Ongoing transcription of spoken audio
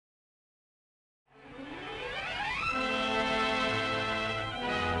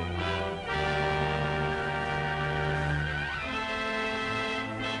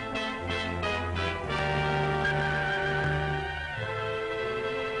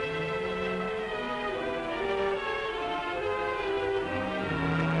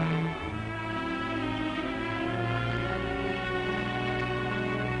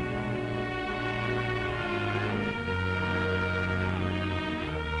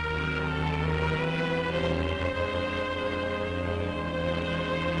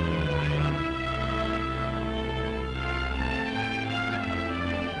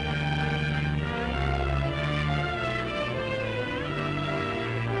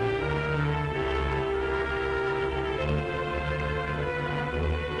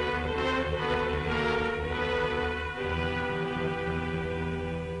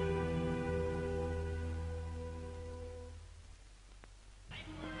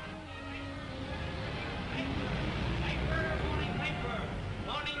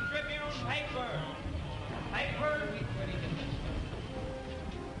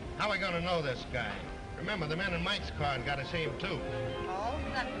going to know this guy? Remember, the men in Mike's car got to see him, too. Oh,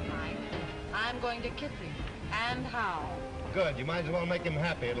 never mind. I'm going to kiss him. And how? Good. You might as well make him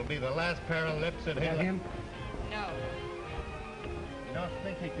happy. It'll be the last pair of lips that he'll... him? No. You don't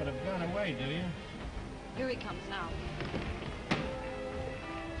think he could have gone away, do you? Here he comes now.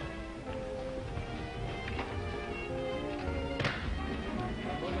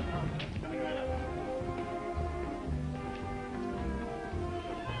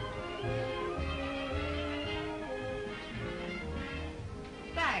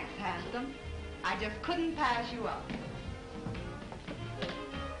 Thanks, handsome. I just couldn't pass you up.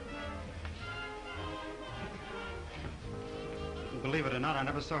 Believe it or not, I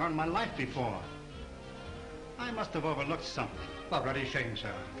never saw her in my life before. I must have overlooked something. Well, bloody shame,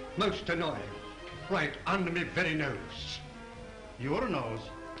 sir. Most annoying. Right under me very nose. Your nose?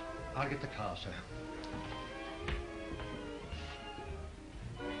 I'll get the car, sir.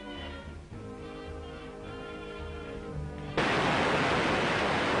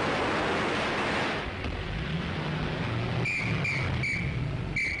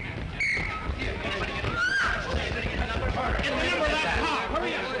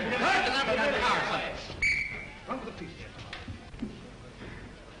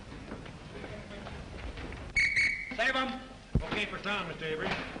 Save him. Okay for town, Mr. Avery.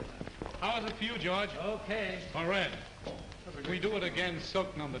 How is it for you, George? Okay. All right. If we do it again,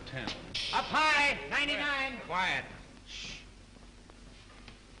 silk number 10. Up high, 99. Quiet.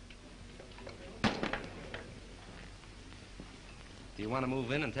 Do you want to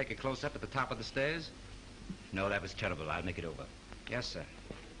move in and take a close-up at the top of the stairs? No, that was terrible. I'll make it over. Yes, sir.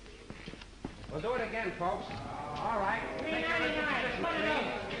 We'll do it again, folks. All right.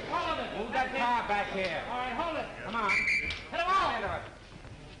 399. All of it. Move that car back here. All right, hold it. Come on. Hit him all.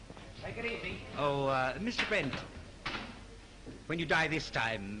 Take it easy. Oh, Mr. Brent, when you die this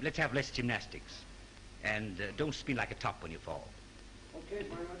time, let's have less gymnastics. And don't spin like a top when you fall. Okay,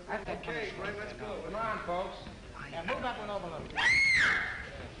 Brian. That's okay, Brian. Let's go. Come on, folks. Yeah, move that one over a little.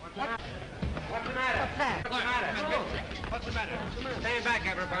 What's the matter? What's the matter? What's the matter? Stand back,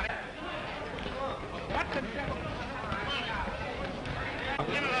 everybody. What's the devil?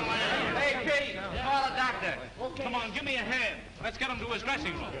 Hey, Pete, call a doctor. Okay. Come on, give me a hand. Let's get him to his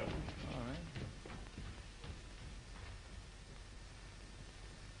dressing room.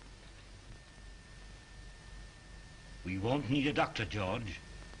 We won't need a doctor, George.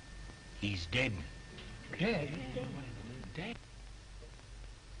 He's dead. Dead? Dead?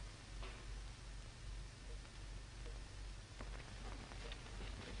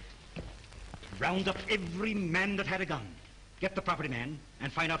 Round up every man that had a gun. Get the property man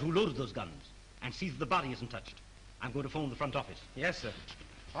and find out who loaded those guns. And see that the body isn't touched. I'm going to phone the front office. Yes, sir.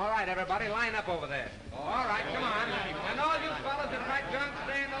 All right, everybody, line up over there. All right, come on. And all you fellas that got guns,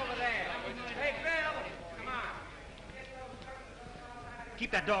 stand over there. Hey, Bill, come on.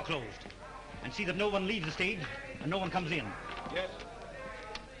 Keep that door closed. And see that no one leaves the stage and no one comes in. Yes.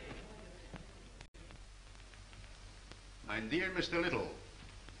 My dear Mr. Little,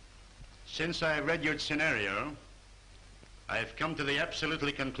 since I read your scenario, I've come to the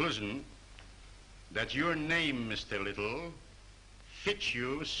absolutely conclusion that your name, Mr. Little, fits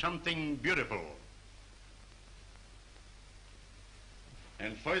you something beautiful.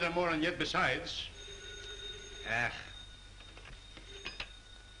 And furthermore, and yet besides...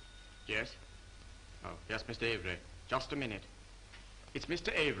 Yes? Oh, yes, Mr. Avery. Just a minute. It's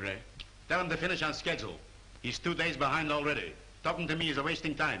Mr. Avery. Tell him to finish on schedule. He's 2 days behind already. Talking to me is a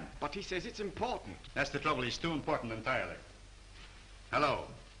wasting time. But he says it's important. That's the trouble. He's too important entirely. Hello.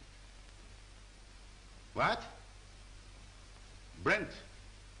 What? Brent.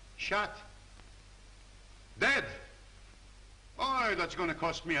 Shot. Dead. Oh, that's going to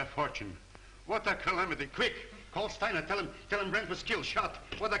cost me a fortune. What a calamity. Quick. Call Steiner. Tell him Brent was killed, shot.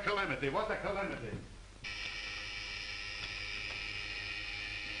 What a calamity. What a calamity.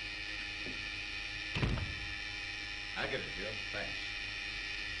 I give it to you. Thanks.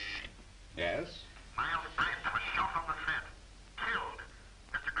 Yes? Miles Brent was shot on the set. Killed.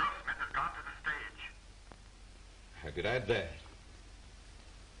 Mr. Grossman has gone to the stage. How could I dare?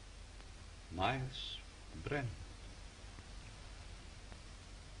 Miles Brent.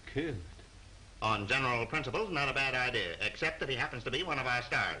 Killed. On general principles, not a bad idea, except that he happens to be one of our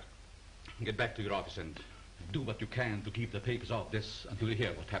stars. Get back to your office and do what you can to keep the papers off this until you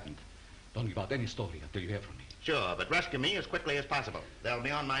hear what happened. Don't give out any story until you hear from me. Sure, but rescue me as quickly as possible. They'll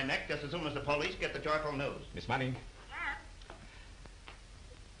be on my neck just as soon as the police get the joyful news. Miss Manning? Yes?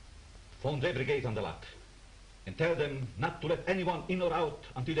 Phone the brigade on the lot. And tell them not to let anyone in or out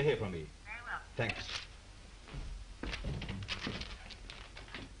until they hear from me. Very well. Thanks.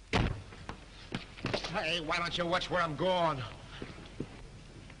 Hey, why don't you watch where I'm going?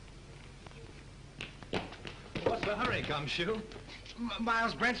 What's the hurry, Gumshoe?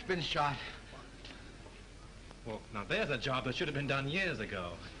 Miles Brent's been shot. Well, now there's a job that should have been done years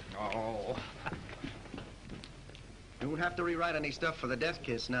ago. Oh. You won't have to rewrite any stuff for the death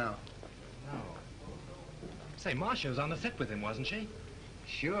kiss now. No. Say, Marcia was on the set with him, wasn't she?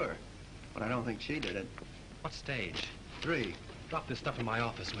 Sure, but I don't think she did it. What stage? 3. Drop this stuff in my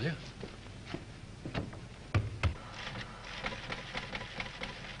office, will you?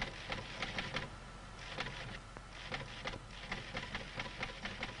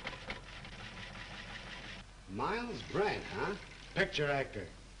 Miles Brent, huh? Picture actor.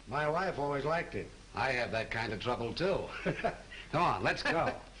 My wife always liked it. I have that kind of trouble, too. Come on, let's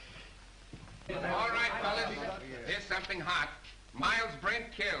go. All right, fellas. Here's something hot. Miles Brent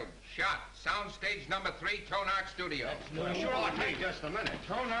killed. Shot. Soundstage number 3, Tonart Studio. Sure, I'll take just a minute.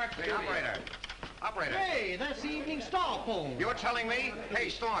 Tonart Studio. Operator. Hey, that's the Evening Star phone. You're telling me? Hey,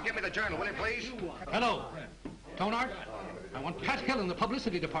 Star, give me the journal, will you, please? Hello. Tonart, I want Pat Hill in the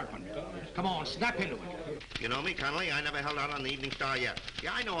publicity department. Come on, snap into it. You know me, Connolly. I never held out on the Evening Star yet.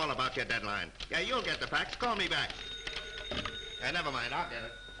 Yeah, I know all about your deadline. Yeah, you'll get the facts. Call me back. Never mind. I'll get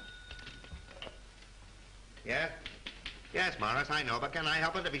it. Yeah? Yes, Morris, I know, but can I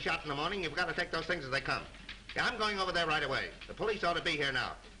help it? If he's shot in the morning, you've got to take those things as they come. Yeah, I'm going over there right away. The police ought to be here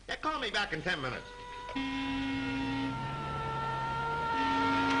now. Yeah, call me back in 10 minutes.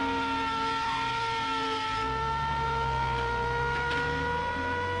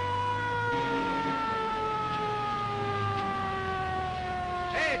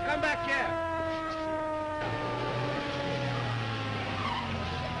 Hey, come back here.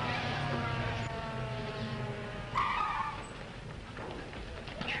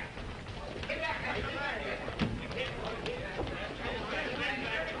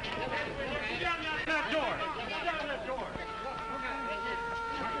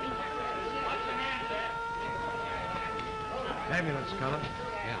 Ambulance, Colonel.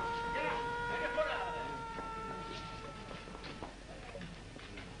 Yeah.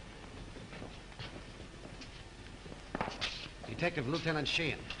 Detective Lieutenant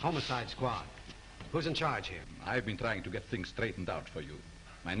Sheehan, Homicide Squad. Who's in charge here? I've been trying to get things straightened out for you.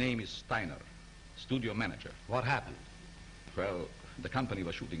 My name is Steiner, studio manager. What happened? Well, the company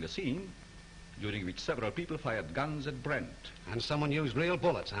was shooting a scene during which several people fired guns at Brent. And someone used real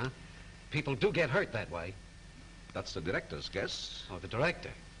bullets, huh? People do get hurt that way. That's the director's guess. Oh, the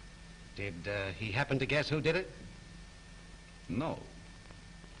director. Did he happen to guess who did it? No.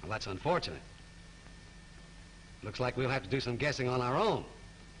 Well, that's unfortunate. Looks like we'll have to do some guessing on our own.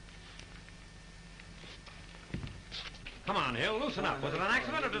 Come on, Hill, loosen up. Was it an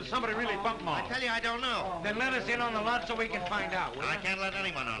accident or did somebody really bump him I off? tell you, I don't know. Then let us in on the lot so we can find out, will I you? can't let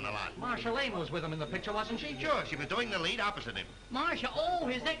anyone on the lot. Marcia Lane was with him in the picture, wasn't she? Sure, she was doing the lead opposite him. Marcia, oh,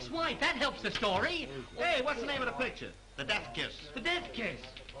 his ex-wife. That helps the story. Hey, what's the name of the picture? The Death Kiss. The death kiss.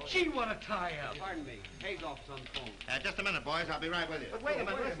 Gee, what a tie-up. Pardon me. Hazel's on the phone. Just a minute, boys. I'll be right with you. But wait a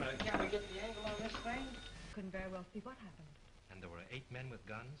minute. Can we get the angle on this thing? Couldn't very well see what happened. And there were 8 men with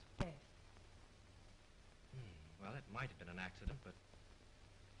guns? Yes. Well, it might have been an accident, but...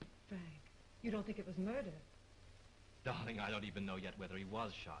 Frank, you don't think it was murder? Darling, I don't even know yet whether he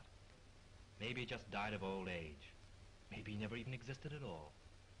was shot. Maybe he just died of old age. Maybe he never even existed at all.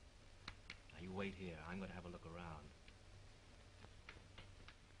 Now, you wait here. I'm going to have a look around.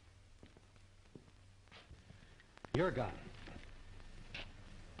 Your gun.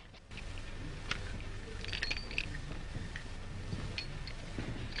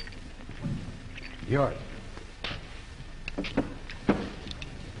 Yours.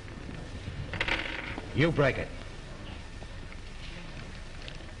 You break it.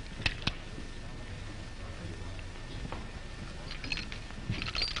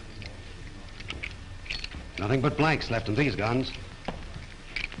 Nothing but blanks left in these guns.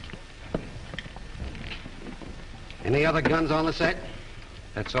 Any other guns on the set?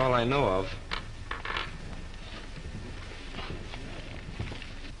 That's all I know of.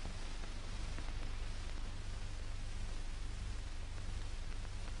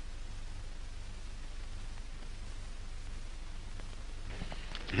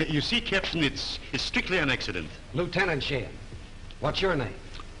 You see, Captain, it's strictly an accident. Lieutenant Sheehan. What's your name?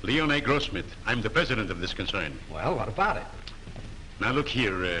 Leon A. Grossmith. I'm the president of this concern. Well, what about it? Now, look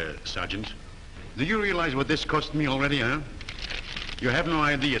here, Sergeant. Do you realize what this cost me already, huh? You have no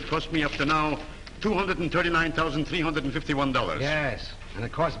idea. It cost me up to now $239,351. Yes, and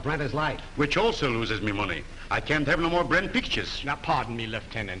it cost Brent his life. Which also loses me money. I can't have no more Brent pictures. Now, pardon me,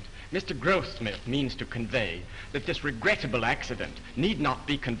 Lieutenant. Mr. Grossmith means to convey that this regrettable accident need not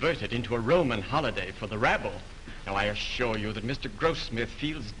be converted into a Roman holiday for the rabble. Now, I assure you that Mr. Grossmith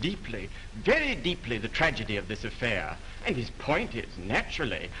feels deeply, very deeply, the tragedy of this affair. And his point is,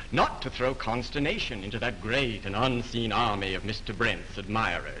 naturally, not to throw consternation into that great and unseen army of Mr. Brent's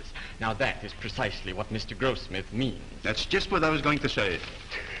admirers. Now, that is precisely what Mr. Grossmith means. That's just what I was going to say.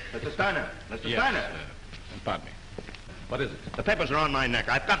 Mr. Steiner. Mr. Yes, Steiner. pardon me. What is it? The papers are on my neck.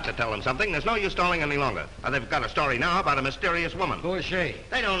 I've got to tell them something. There's no use stalling any longer. They've got a story now about a mysterious woman. Who is she?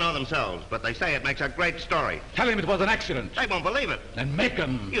 They don't know themselves, but they say it makes a great story. Tell him it was an accident. They won't believe it. Then make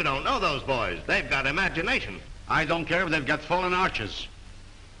him. You don't know those boys. They've got imagination. I don't care if they've got fallen arches.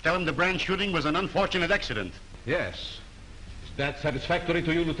 Tell them the Brand shooting was an unfortunate accident. Yes. Is that satisfactory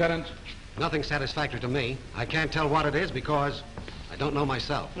to you, Lieutenant? Nothing satisfactory to me. I can't tell what it is because I don't know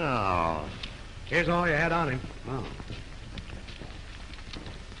myself. Oh. Here's all you had on him. Oh.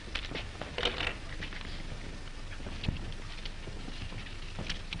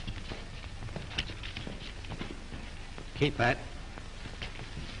 Keep that.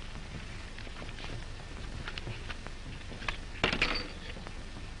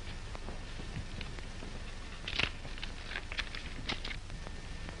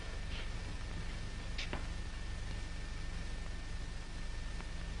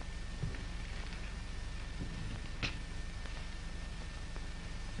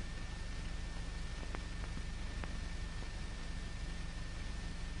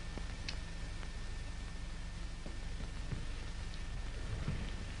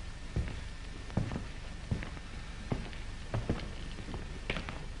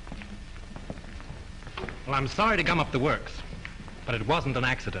 Well, I'm sorry to gum up the works, but it wasn't an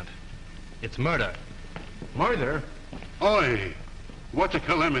accident. It's murder. Murder? Oi, what a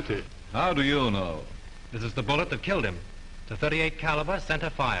calamity. How do you know? This is the bullet that killed him. It's a 38 caliber center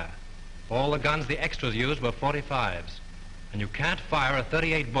fire. All the guns the extras used were 45s. And you can't fire a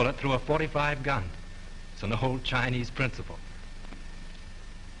 38 bullet through a 45 gun. It's an old Chinese principle.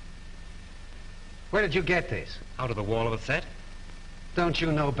 Where did you get this? Out of the wall of a set. Don't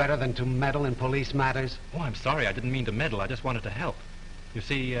you know better than to meddle in police matters? Oh, I'm sorry. I didn't mean to meddle. I just wanted to help. You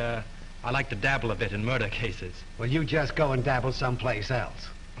see, I like to dabble a bit in murder cases. Well, you just go and dabble someplace else.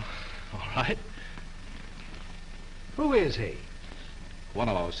 All right. Who is he? One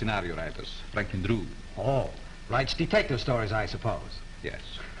of our scenario writers, Franklin Drew. Oh, writes detective stories, I suppose. Yes.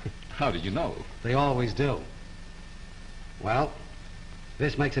 How did you know? They always do. Well,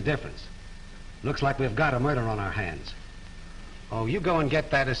 this makes a difference. Looks like we've got a murder on our hands. Oh, you go and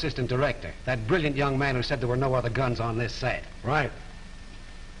get that assistant director, that brilliant young man who said there were no other guns on this set. Right.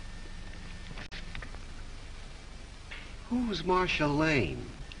 Who's Marcia Lane?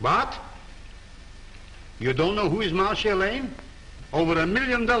 What? You don't know who is Marcia Lane? Over $1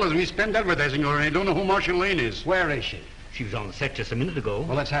 million we spent advertising her, and you don't know who Marcia Lane is. Where is she? She was on the set just a minute ago.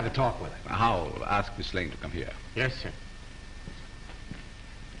 Well, let's have a talk with her. I'll ask Miss Lane to come here. Yes, sir.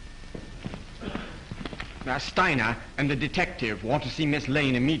 Now, Steiner and the detective want to see Miss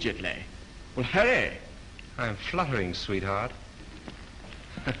Lane immediately. Well, hurry. I'm fluttering, sweetheart.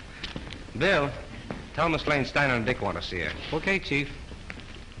 Bill, tell Miss Lane Steiner and Dick want to see her. Okay, Chief.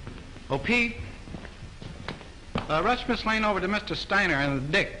 Oh, Pete, rush Miss Lane over to Mr. Steiner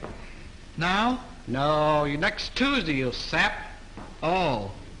and Dick. Now? No, next Tuesday, you sap.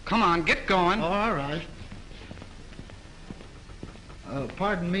 Oh. Come on, get going. Oh, all right.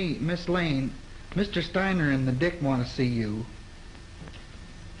 Pardon me, Miss Lane. Mr. Steiner and the Dick want to see you.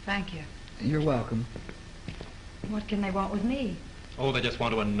 Thank you. You're welcome. What can they want with me? Oh, they just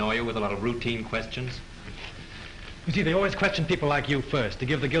want to annoy you with a lot of routine questions. You see, they always question people like you first to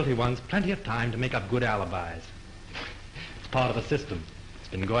give the guilty ones plenty of time to make up good alibis. It's part of the system. It's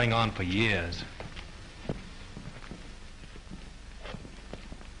been going on for years.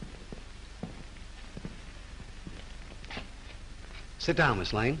 Sit down,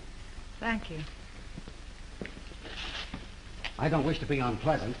 Miss Lane. Thank you. I don't wish to be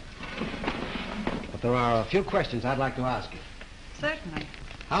unpleasant, but there are a few questions I'd like to ask you. Certainly.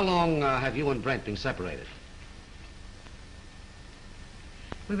 How long have you and Brent been separated?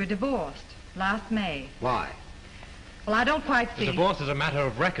 We were divorced last May. Why? Well, I don't quite The see... divorce is a matter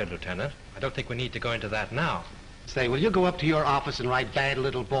of record, Lieutenant. I don't think we need to go into that now. Say, will you go up to your office and write "bad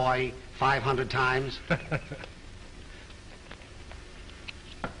little boy" 500 times?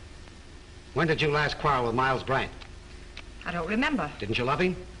 When did you last quarrel with Miles Brent? I don't remember. Didn't you love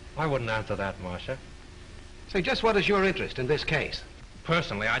him? I wouldn't answer that, Marcia. Say, just what is your interest in this case?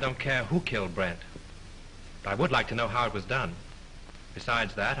 Personally, I don't care who killed Brent. But I would like to know how it was done.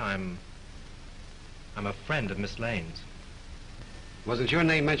 Besides that, I'm a friend of Miss Lane's. Wasn't your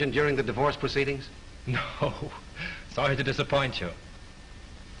name mentioned during the divorce proceedings? No. Sorry to disappoint you.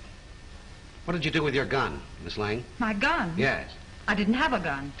 What did you do with your gun, Miss Lane? My gun? Yes. I didn't have a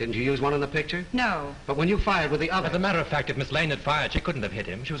gun. Didn't you use one in the picture? No. But when you fired with the other... As a matter of fact, if Miss Lane had fired, she couldn't have hit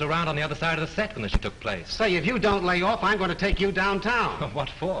him. She was around on the other side of the set when the shit took place. Say, if you don't lay off, I'm going to take you downtown. What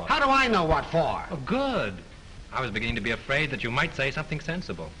for? How do I know what for? Oh, good. I was beginning to be afraid that you might say something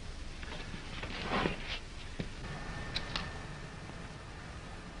sensible.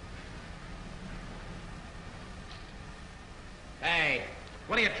 Hey,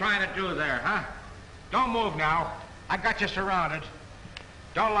 what are you trying to do there, huh? Don't move now. I got you surrounded.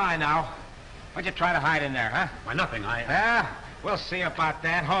 Don't lie now. What'd you try to hide in there, huh? Why, nothing. Yeah? We'll see about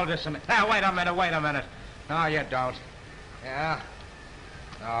that. Hold this a minute. Now, wait a minute. No, you don't. Yeah?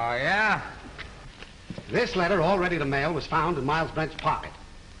 Oh, yeah? This letter, all ready to mail, was found in Miles Brent's pocket.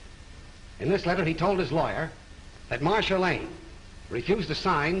 In this letter, he told his lawyer that Marcia Lane refused to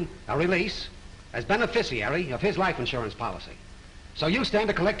sign a release as beneficiary of his life insurance policy. So you stand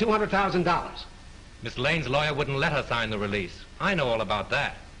to collect $200,000. Miss Lane's lawyer wouldn't let her sign the release. I know all about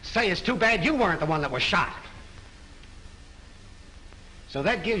that. Say, it's too bad you weren't the one that was shot. So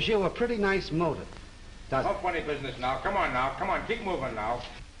that gives you a pretty nice motive, doesn't it? No funny business now. Come on, keep moving now.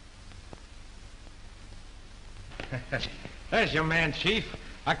 There's your man, Chief.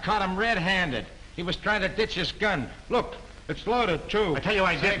 I caught him red-handed. He was trying to ditch his gun. Look, it's loaded, too. I tell you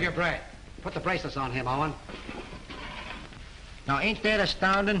I did. Save your breath. Put the bracelets on him, Owen. Now, ain't that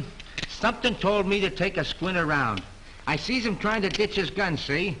astounding? Something told me to take a squint around. I sees him trying to ditch his gun,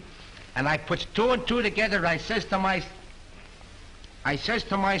 see? And I puts two and two together. I says to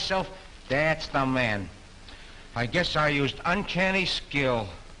myself, that's the man. I guess I used uncanny skill.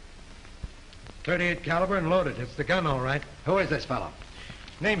 38 caliber and loaded. It's the gun, all right. Who is this fellow?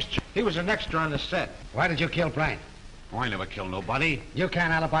 Name's he was an extra on the set. Why did you kill Brent? Oh, I never killed nobody. You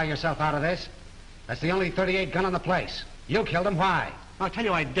can't alibi yourself out of this. That's the only 38 gun on the place. You killed him. Why? I'll tell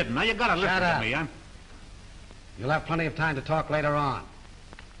you I didn't. Now, you gotta listen Shut to up. me, huh? You'll have plenty of time to talk later on.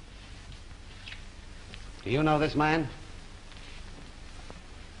 Do you know this man?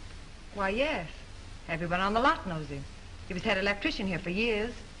 Why, yes. Everyone on the lot knows him. He was head electrician here for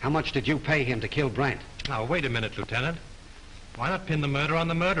years. How much did you pay him to kill Brent? Now, wait a minute, Lieutenant. Why not pin the murder on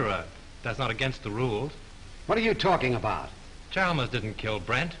the murderer? That's not against the rules. What are you talking about? Chalmers didn't kill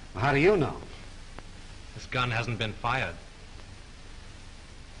Brent. Well, how do you know? This gun hasn't been fired.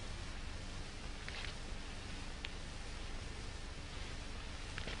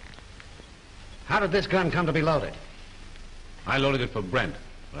 How did this gun come to be loaded? I loaded it for Brent,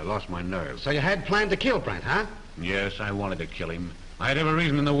 but I lost my nerve. So you had planned to kill Brent, huh? Yes, I wanted to kill him. I had every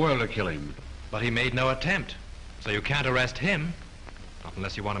reason in the world to kill him. But he made no attempt. So you can't arrest him. Not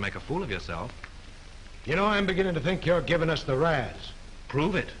unless you want to make a fool of yourself. You know, I'm beginning to think you're giving us the razz.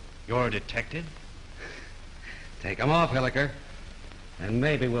 Prove it. You're a detective. Take them off, Hilliker. And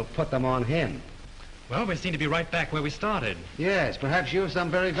maybe we'll put them on him. Well, we seem to be right back where we started. Yes, perhaps you have some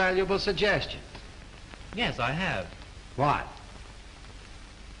very valuable suggestions. Yes, I have. What?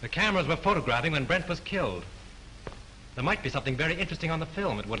 The cameras were photographing when Brent was killed. There might be something very interesting on the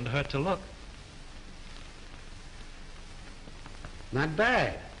film. It wouldn't hurt to look. Not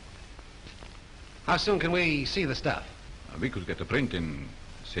bad. How soon can we see the stuff? We could get the print in,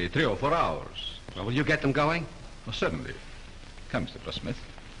 say, 3 or 4 hours. Well, will you get them going? Oh, certainly. Come, Mr. Grossmith.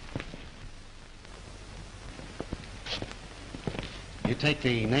 You take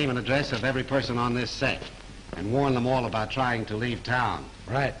the name and address of every person on this set and warn them all about trying to leave town.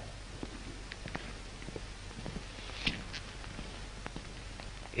 Right.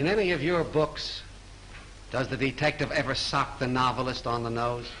 In any of your books, does the detective ever sock the novelist on the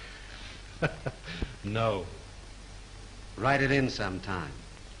nose? No. Write it in sometime.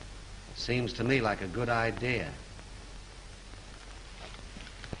 Seems to me like a good idea.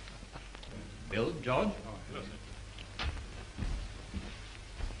 Bill, George?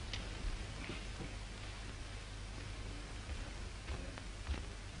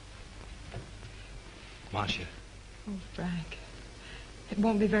 Marcia, Oh, Frank. It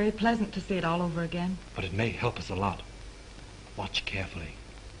won't be very pleasant to see it all over again. but it may help us a lot. Watch carefully.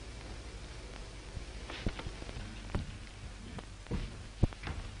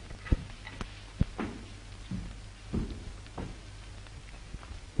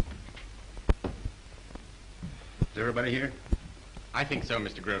 Is everybody here? I think so,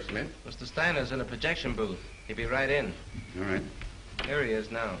 Mr. Grossmith. Mr. Steiner's in a projection booth. He'll be right in. All right. Here he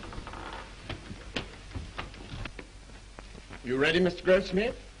is now. You ready, Mr.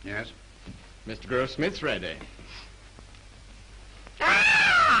 Grossmith? Yes. Mr. Grossmith's ready.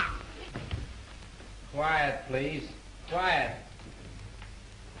 Quiet, please. Quiet.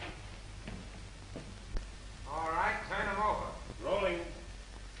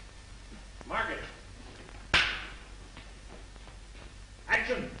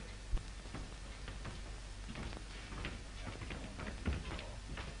 action!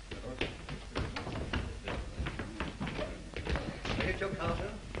 Get your counter.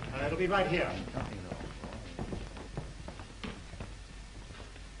 It'll be right here.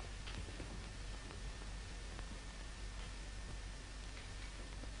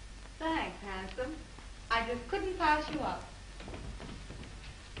 Thanks, handsome. I just couldn't pass you up.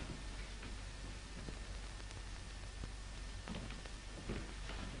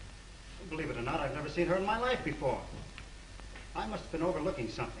 Believe it or not, I've never seen her in my life before. I must have been overlooking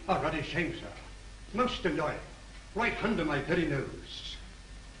something. Oh, ready shame, sir. Most annoying. Right under my very nose.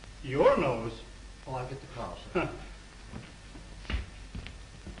 Your nose? Oh, I'll get the car, sir.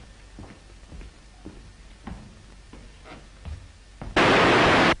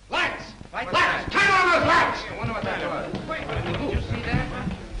 Lights! Lights! Turn on those lights! I wonder what that was. Wait, did you see that?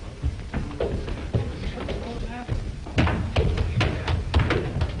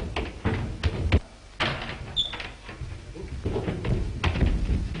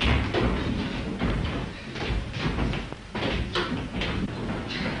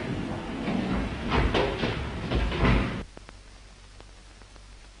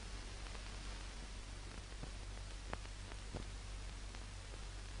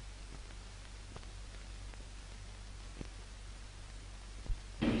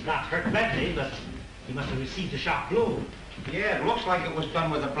 He's not hurt badly, but he must have received a sharp blow. Yeah, it looks like it was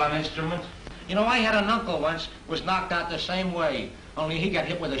done with a blunt instrument. You know, I had an uncle once was knocked out the same way, only he got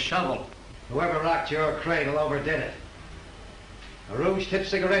hit with a shovel. Whoever rocked your cradle overdid it. A rouge-tipped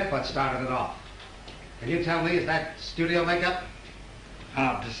cigarette butt started it off. Can you tell me, is that studio makeup?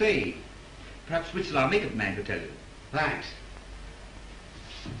 Hard to say. Perhaps Witzel, our makeup man, could tell you. Thanks.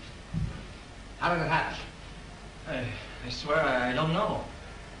 How did it happen? I swear I don't know.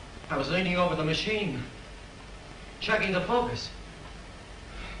 I was leaning over the machine, checking the focus.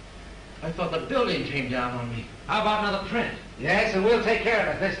 I thought the building came down on me. How about another print? Yes, and we'll take care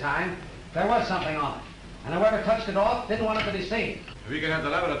of it this time. There was something on it. And whoever touched it off didn't want it to be seen. We can have the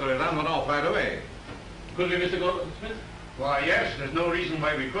laboratory run one off right away. Could we, Mr. Goldsmith? Why, yes, there's no reason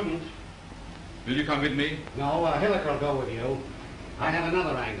why we couldn't. Will you come with me? No, Hilliker will go with you. I have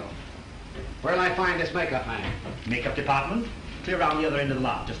another angle. Where'll I find this makeup man? Makeup department? Clear around the other end of the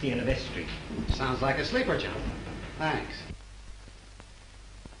lot, just the end of S Street. Sounds like a sleeper job. Thanks.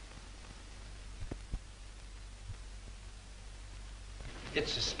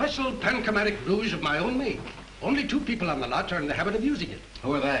 It's a special panchromatic rouge of my own make. Only 2 people on the lot are in the habit of using it.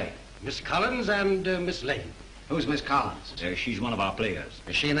 Who are they? Miss Collins and Miss Lane. Who's Miss Collins? She's one of our players.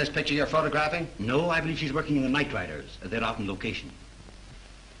 Is she in this picture you're photographing? No, I believe she's working in the Night Riders. They're out on location.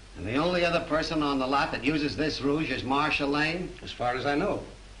 And the only other person on the lot that uses this rouge is Marcia Lane? As far as I know.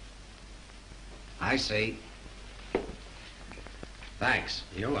 I see. Thanks.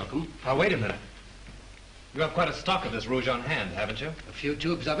 You're welcome. Now, wait a minute. You have quite a stock of this rouge on hand, haven't you? A few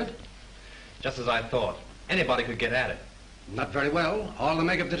tubes of it? Just as I thought. Anybody could get at it. Not very well. All the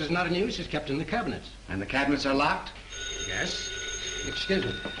makeup that is not in use is kept in the cabinets. And the cabinets are locked? Yes. Excuse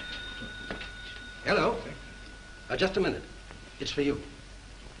me. Hello. Just a minute. It's for you.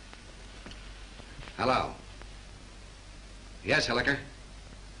 Hello. Yes, Hilliker.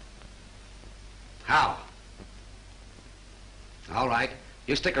 How? All right.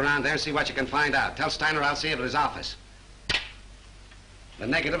 You stick around there and see what you can find out. Tell Steiner I'll see it at his office. The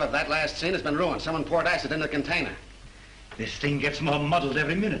negative of that last scene has been ruined. Someone poured acid in the container. This thing gets more muddled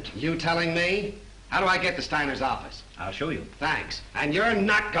every minute. You telling me? How do I get to Steiner's office? I'll show you. Thanks. And you're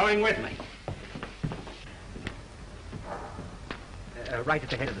not going with me. Right at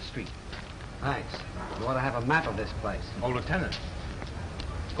the head of the street. Thanks. You ought to have a map of this place. Oh, Lieutenant.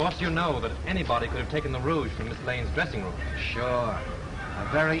 Of course you know that anybody could have taken the rouge from Miss Lane's dressing room. Sure. A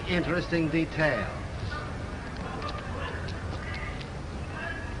very interesting detail.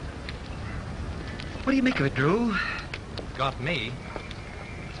 What do you make of it, Drew? Got me.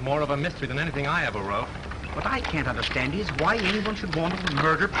 It's more of a mystery than anything I ever wrote. What I can't understand is why anyone should want to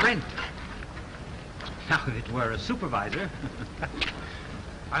murder Brent. Now, if it were a supervisor...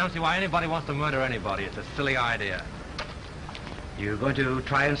 I don't see why anybody wants to murder anybody. It's a silly idea. You going to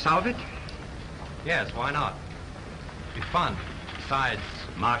try and solve it? Yes, why not? It'd be fun. Besides...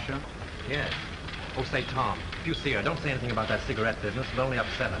 Marcia? Yes. Oh, say, Tom, if you see her, don't say anything about that cigarette business. It'll only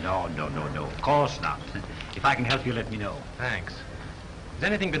upset her. No. Of course not. If I can help you, let me know. Thanks. Has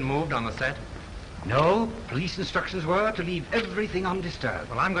anything been moved on the set? No. Police instructions were to leave everything undisturbed.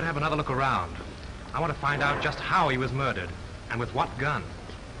 Well, I'm going to have another look around. I want to find out just how he was murdered and with what gun.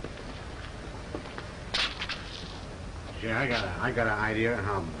 Gee, I got an idea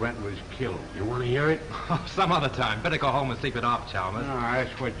how Brent was killed. You want to hear it? Oh, some other time. Better go home and sleep it off, Chalmers. No,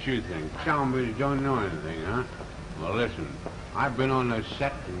 that's what you think. Chalmers don't know anything, huh? Well, listen. I've been on the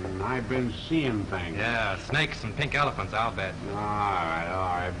set and I've been seeing things. Yeah, snakes and pink elephants, I'll bet. All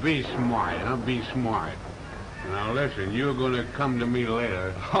right. Be smart, huh? Be smart. Now, listen, you're going to come to me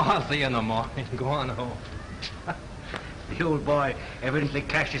later. Oh, I'll see you in the morning. Go on home. The old boy evidently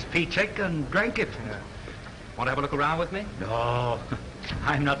cashed his paycheck and drank it. Yeah. Want to have a look around with me? No,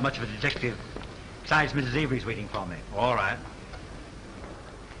 I'm not much of a detective. Besides, Mrs. Avery's waiting for me. All right.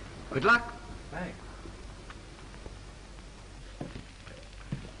 Good luck. Thanks.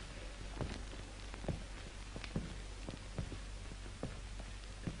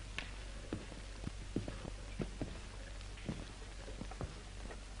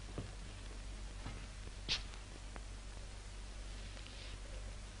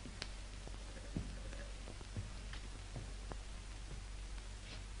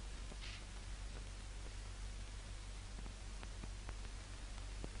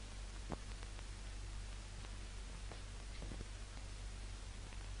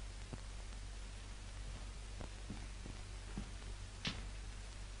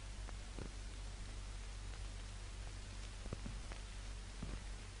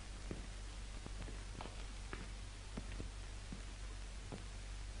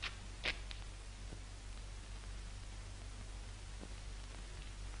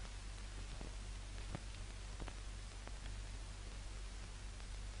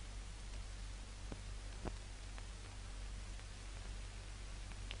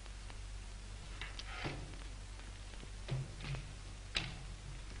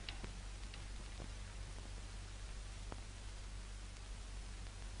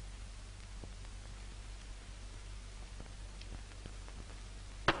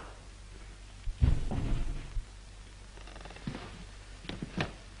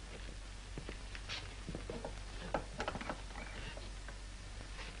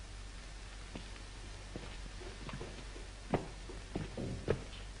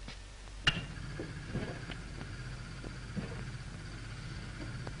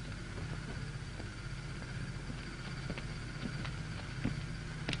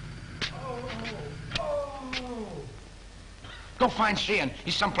 Go find Sheehan.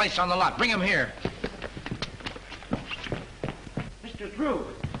 He's someplace on the lot. Bring him here. Mr. Drew.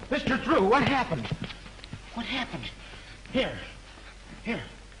 Mr. Drew, what happened? What happened? Here.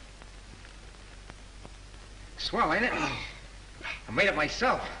 Swell, ain't it? I made it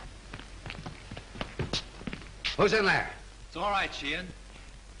myself. Who's in there? It's all right, Sheehan.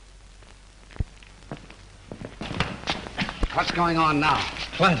 What's going on now?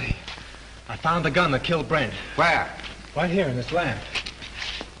 Plenty. I found the gun that killed Brent. Where? Right here in this lamp.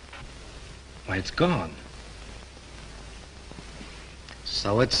 Why, it's gone.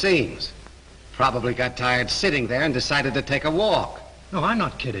 So it seems. Probably got tired sitting there and decided to take a walk. No, I'm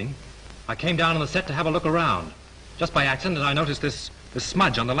not kidding. I came down on the set to have a look around. Just by accident, I noticed this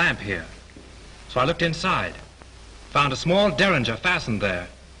smudge on the lamp here. So I looked inside. Found a small derringer fastened there,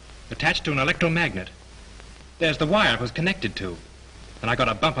 attached to an electromagnet. There's the wire it was connected to. And I got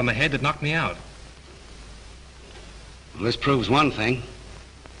a bump on the head that knocked me out. Well, this proves one thing.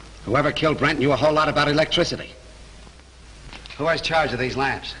 Whoever killed Brent knew a whole lot about electricity. Who has charge of these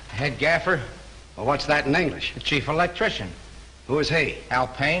lamps? Head gaffer. Well, what's that in English? The chief electrician. Who is he? Al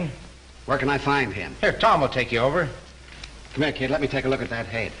Payne. Where can I find him? Here, Tom will take you over. Come here, kid. Let me take a look at that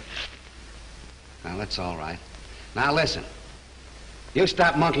head. Now, that's all right. Now, listen. You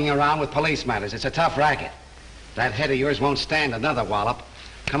stop monkeying around with police matters. It's a tough racket. That head of yours won't stand another wallop.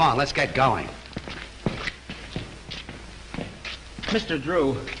 Come on, let's get going. Mr.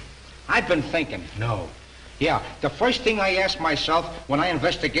 Drew, I've been thinking. No. Yeah, the first thing I ask myself when I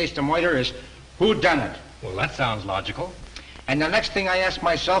investigate the murder is, who done it? Well, that sounds logical. And the next thing I ask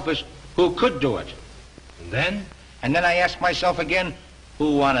myself is, who could do it? And then? And then I ask myself again,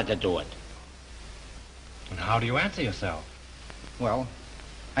 who wanted to do it? And how do you answer yourself? Well,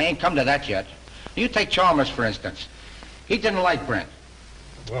 I ain't come to that yet. You take Chalmers, for instance. He didn't like Brent.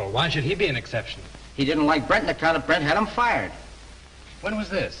 Well, why should he be an exception? He didn't like Brent, and the count of Brent had him fired. When was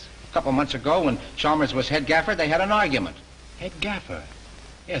this? A couple months ago, when Chalmers was head gaffer, they had an argument. Head gaffer?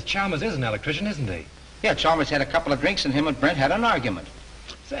 Yes, Chalmers is an electrician, isn't he? Yeah, Chalmers had a couple of drinks, and him and Brent had an argument.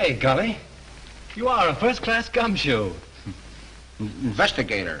 Say, Gully, you are a first-class gumshoe.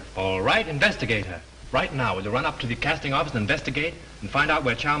 Investigator. All right, investigator. Right now, will you run up to the casting office and investigate and find out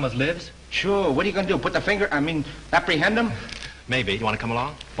where Chalmers lives? Sure. What are you going to do? Apprehend him? Maybe. You want to come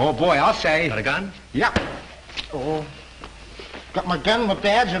along? Oh, boy, I'll say. Got a gun? Yeah. Oh. Got my gun, my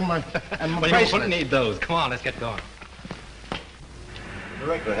badge, and my well, bracelet. you won't need those. Come on, let's get going. The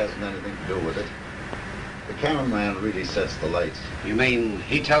director hasn't anything to do with it. The cameraman really sets the lights. You mean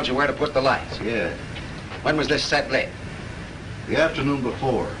he tells you where to put the lights? Yeah. When was this set lit? The afternoon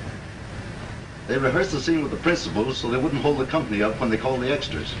before. They rehearsed the scene with the principals so they wouldn't hold the company up when they called the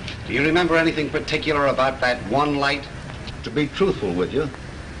extras. Do you remember anything particular about that one light? To be truthful with you,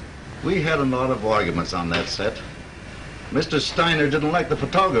 we had a lot of arguments on that set. Mr. Steiner didn't like the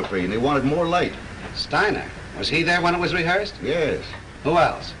photography and he wanted more light. Steiner? Was he there when it was rehearsed? Yes. Who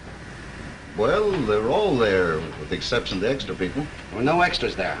else? Well, they were all there, with the exception of the extra people. There were no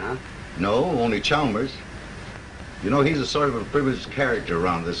extras there, huh? No, only Chalmers. You know, he's a sort of a privileged character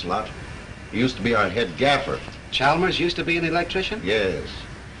around this lot. He used to be our head gaffer. Chalmers used to be an electrician? Yes.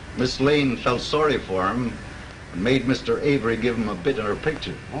 Miss Lane felt sorry for him and made Mr. Avery give him a bit in her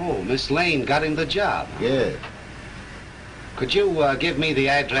picture. Oh, Miss Lane got him the job. Yeah. Could you give me the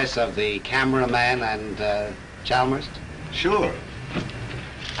address of the cameraman and Chalmers? Sure.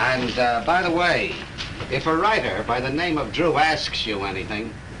 And by the way, if a writer by the name of Drew asks you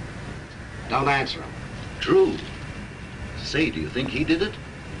anything, don't answer him. Drew? Say, do you think he did it?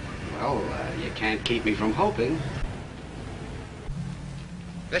 Well, you can't keep me from hoping.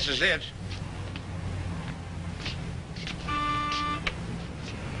 This is it.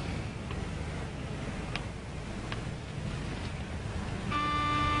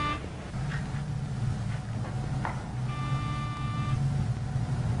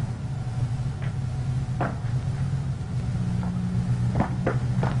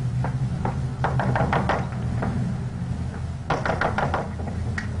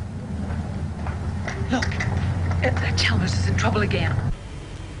 Chalmers is in trouble again.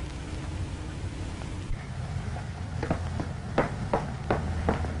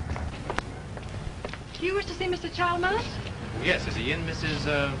 Do you wish to see Mr. Chalmers? Yes, is he in,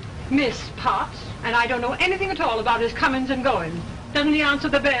 Mrs. Miss Potts, and I don't know anything at all about his comings and goings. Doesn't he answer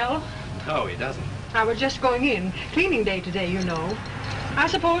the bell? No, he doesn't. I was just going in. Cleaning day today, you know. I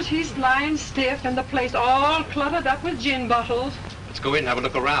suppose he's lying stiff and the place all cluttered up with gin bottles. Let's go in and have a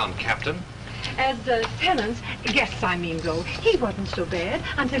look around, Captain. As tenants, guests I mean though, he wasn't so bad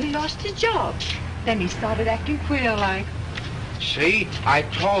until he lost his job. Then he started acting queer like. See? I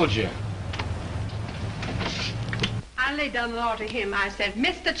told you. I laid down the law to him. I said,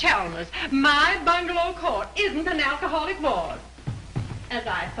 Mr. Chalmers, my bungalow court isn't an alcoholic ward. As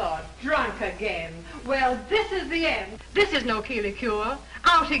I thought, drunk again. Well, this is the end. This is no Keeley cure.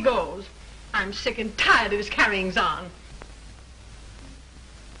 Out he goes. I'm sick and tired of his carryings on.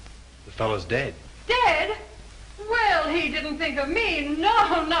 The fellow's dead. Dead? Well, he didn't think of me.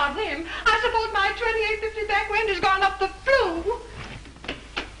 No, not him. I suppose my 2850 back wind has gone up the flue.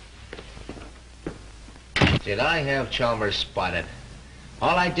 Did I have Chalmers spotted?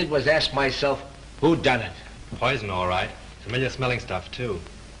 All I did was ask myself, who done it? Poison, all right. Familiar smelling stuff, too.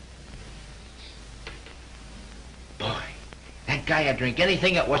 Boy, that guy'd drink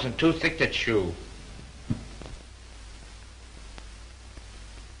anything that wasn't too thick to chew.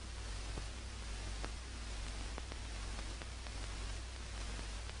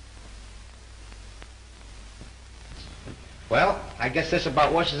 Well, I guess this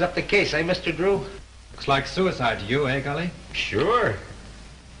about washes up the case, eh, Mr. Drew? Looks like suicide to you, eh, Gully? Sure.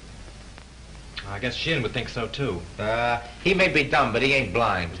 I guess Sheehan would think so, too. He may be dumb, but he ain't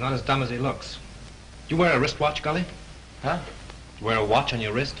blind. He's not as dumb as he looks. You wear a wristwatch, Gully? Huh? You wear a watch on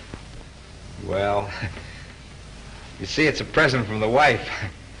your wrist? Well, you see, it's a present from the wife.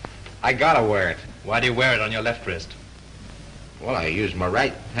 I gotta wear it. Why do you wear it on your left wrist? Well, I use my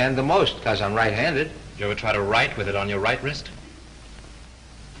right hand the most, because I'm right-handed. Did you ever try to write with it on your right wrist?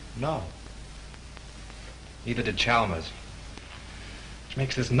 No. Neither did Chalmers. Which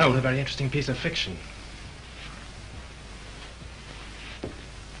makes this note a very interesting piece of fiction.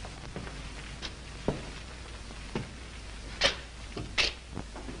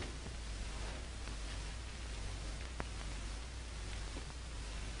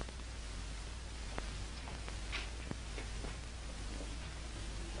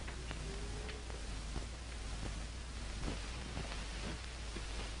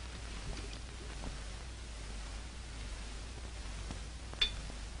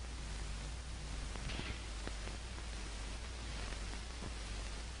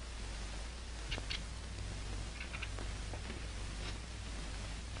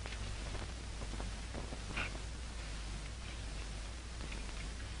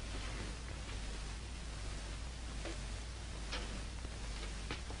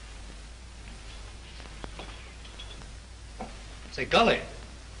 Say, Gully,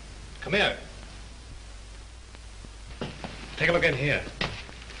 come here. Take a look in here.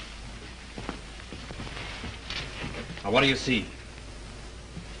 Now, what do you see?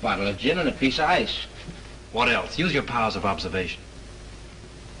 Bottle of gin and a piece of ice. What else? Use your powers of observation.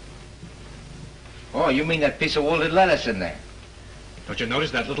 Oh, you mean that piece of wilted lettuce in there? Don't you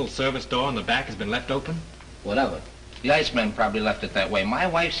notice that little service door in the back has been left open? What of it? The iceman probably left it that way. My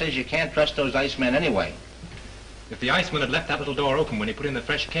wife says you can't trust those icemen anyway. If the iceman had left that little door open when he put in the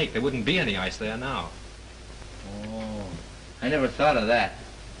fresh cake, there wouldn't be any ice there now. Oh, I never thought of that.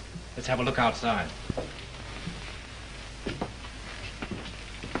 Let's have a look outside.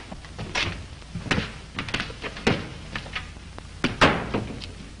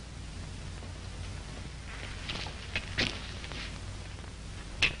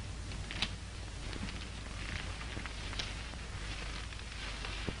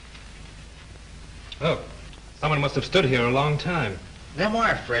 Look, someone must have stood here a long time. Them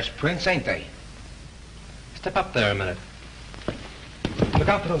are fresh prints, ain't they? Step up there a minute. Look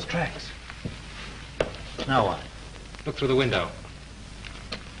out for those tracks. Now what? Look through the window.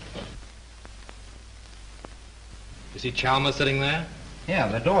 You see Chalmers sitting there? Yeah,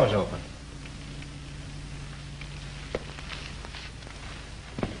 the door's open.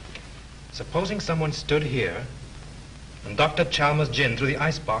 Supposing someone stood here and doctored Chalmers' gin through the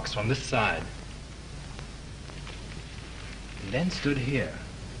icebox from this side. And then stood here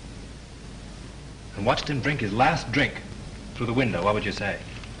and watched him drink his last drink through the window, what would you say?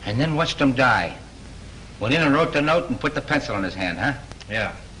 And then watched him die. Went in and wrote the note and put the pencil in his hand, huh?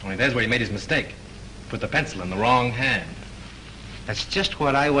 Yeah, only there's where he made his mistake. Put the pencil in the wrong hand. That's just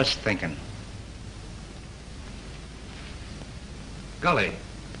what I was thinking. Golly,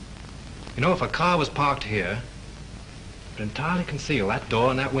 you know, if a car was parked here, it would entirely conceal that door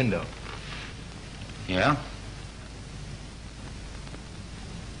and that window. Yeah?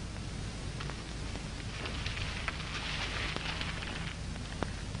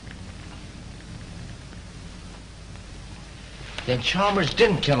 Then Chalmers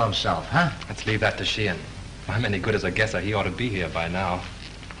didn't kill himself, huh? Let's leave that to Sheehan. If I'm any good as a guesser, he ought to be here by now.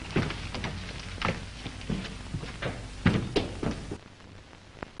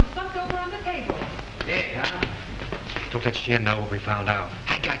 Stuffed over on the table. Yeah, huh? Don't let Sheehan know what we found out.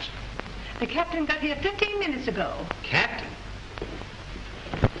 I got you. The captain got here 15 minutes ago. Captain?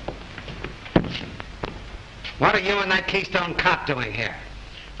 What are you and that Keystone cop doing here?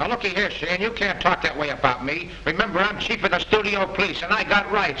 Now, looky here, Shane, you can't talk that way about me. Remember, I'm chief of the studio police, and I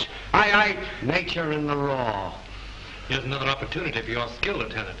got rights. Nature and the law. Here's another opportunity for your skill,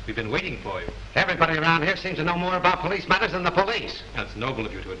 Lieutenant. We've been waiting for you. Everybody around here seems to know more about police matters than the police. That's noble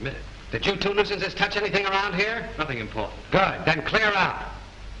of you to admit it. Did you two nuisances touch anything around here? Nothing important. Good. Then clear out.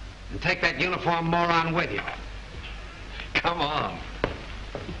 And take that uniformed moron with you. Come on.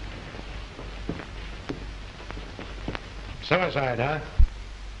 Suicide, huh?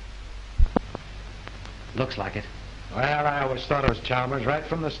 Looks like it. Well, I always thought it was Chalmers right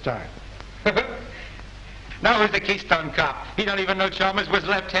from the start. Now who's the Keystone cop? He don't even know Chalmers was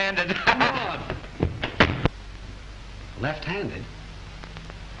left-handed. Come on. Left-handed?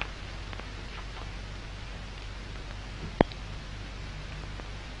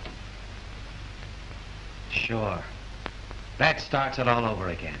 Sure. That starts it all over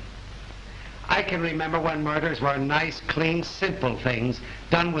again. I can remember when murders were nice, clean, simple things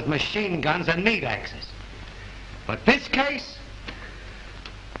done with machine guns and meat axes. But this case?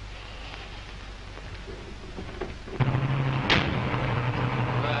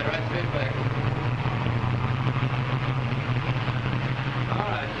 Right straight back. All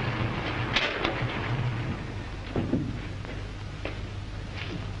right.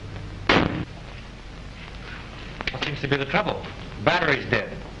 What seems to be the trouble? Battery's dead.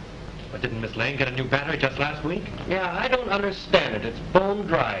 But didn't Miss Lane get a new battery just last week? Yeah, I don't understand it. It's bone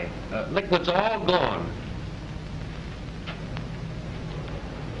dry. Liquid's all gone.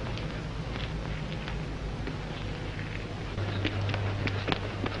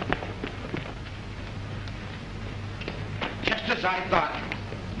 Just as I thought.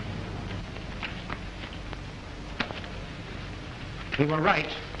 We were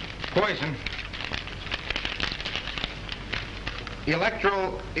right. Poison.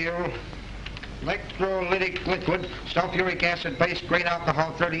 Electrolytic liquid, sulfuric acid base, grain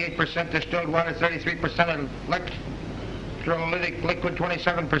alcohol, 38%, distilled water, 33%, electrolytic liquid,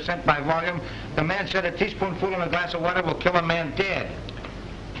 27% by volume. The man said a teaspoonful in a glass of water will kill a man dead.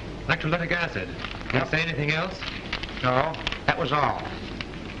 Electrolytic acid. Did he say anything else? No, that was all.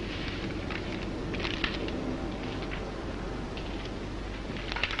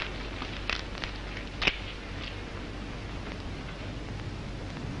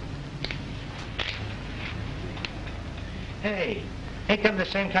 Ain't them the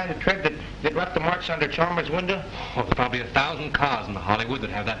same kind of tread that left the marks under Chalmers' window? Oh, there's probably 1,000 cars in Hollywood that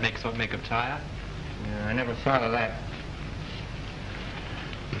have that make of tire. Yeah, I never thought of that.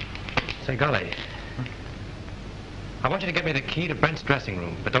 Say, Golly, I want you to get me the key to Brent's dressing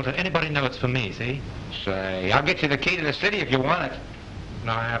room, but don't let anybody know it's for me, see? Say, I'll get you the key to the city if you want it.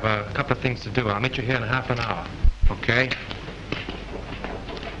 No, I have a couple of things to do. I'll meet you here in half an hour. Okay.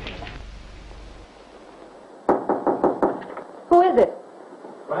 Who is it?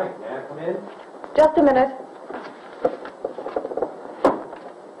 Frank, may I come in? Just a minute.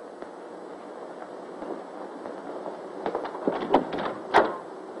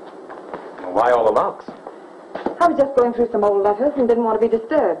 Why all the locks? I was just going through some old letters and didn't want to be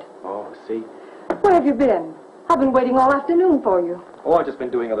disturbed. Oh, see? Where have you been? I've been waiting all afternoon for you. Oh, I've just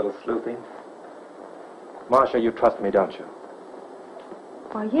been doing a little sleuthing. Marcia, you trust me, don't you?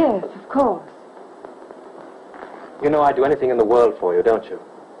 Why, yes, of course. You know I'd do anything in the world for you, don't you?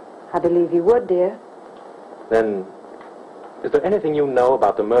 I believe you would, dear. Then, is there anything you know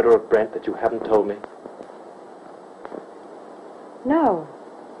about the murder of Brent that you haven't told me? No.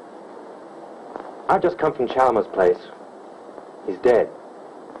 I've just come from Chalmers' place. He's dead.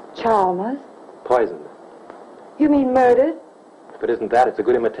 Chalmers? Poisoned. You mean murdered? If it isn't that, it's a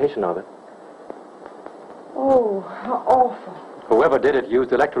good imitation of it. Oh, how awful. Whoever did it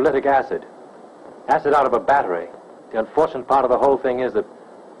used electrolytic acid. Acid out of a battery. The unfortunate part of the whole thing is that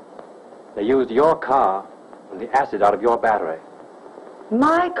they used your car and the acid out of your battery.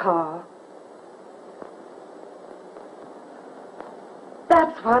 My car?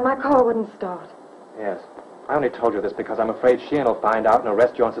 That's why my car wouldn't start. Yes. I only told you this because I'm afraid Sheehan will find out and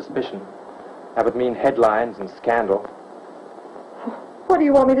arrest you on suspicion. That would mean headlines and scandal. What do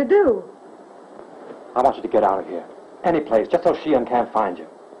you want me to do? I want you to get out of here. Any place, just so Sheehan can't find you.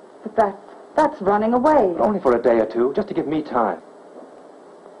 But that's running away. But only for a day or two, just to give me time.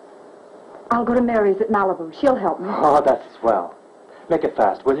 I'll go to Mary's at Malibu. She'll help me. Oh, that's swell. Make it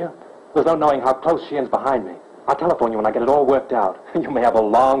fast, will you? There's no knowing how close Sheehan's behind me. I'll telephone you when I get it all worked out. You may have a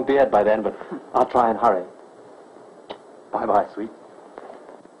long beard by then, but I'll try and hurry. Bye-bye, sweet.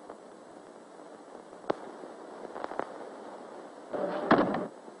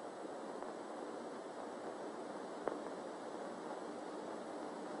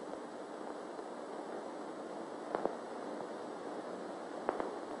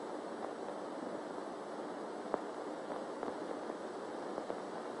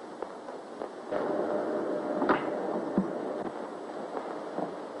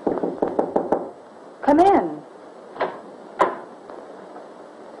 Come in.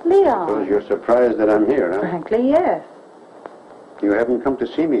 Leon. Suppose you're surprised that I'm here, huh? Frankly, yes. You haven't come to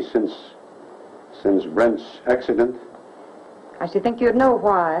see me since Brent's accident? I should think you'd know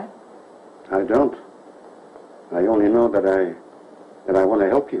why. I don't. I only know that I want to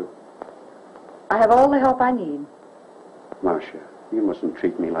help you. I have all the help I need. Marcia, you mustn't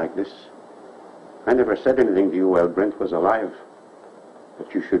treat me like this. I never said anything to you while Brent was alive.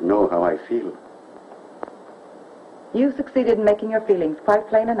 But you should know how I feel. You succeeded in making your feelings quite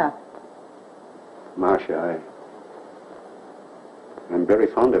plain enough. Marcia, I'm very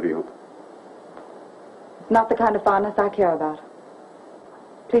fond of you. It's not the kind of fondness I care about.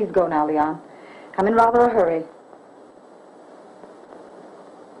 Please go now, Leon. I'm in rather a hurry.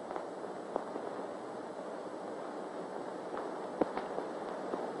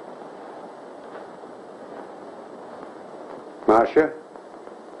 Marcia,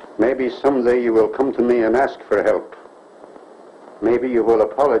 maybe someday you will come to me and ask for help. Maybe you will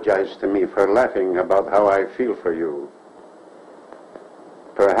apologize to me for laughing about how I feel for you.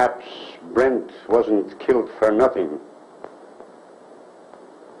 Perhaps Brent wasn't killed for nothing.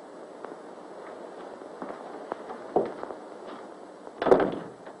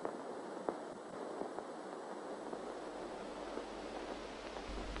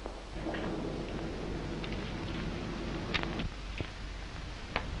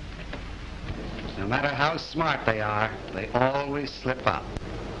 No matter how smart they are, they always slip up.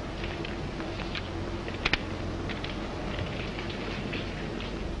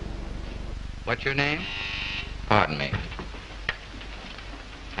 What's your name? Pardon me.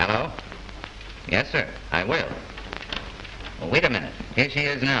 Hello? Yes, sir, I will. Well, wait a minute. Here she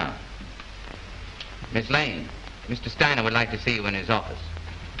is now. Miss Lane, Mr. Steiner would like to see you in his office.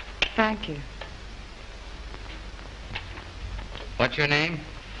 Thank you. What's your name?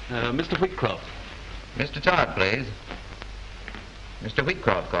 Mr. Wheatcroft. Mr. Todd, please. Mr.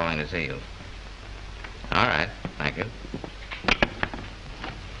 Wheatcroft calling to see you. All right, thank you.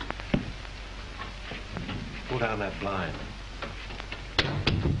 Pull down that blind.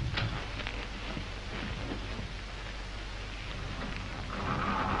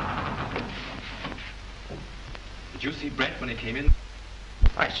 Did you see Brent when he came in?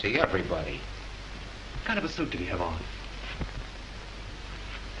 I see everybody. What kind of a suit did he have on?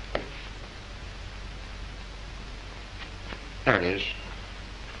 There it is.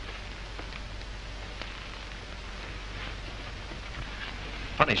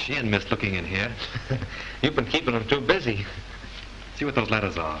 Funny she and Miss looking in here. You've been keeping them too busy. See what those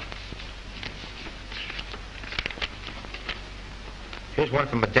letters are. Here's one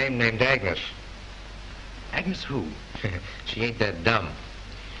from a dame named Agnes. Agnes who? She ain't that dumb.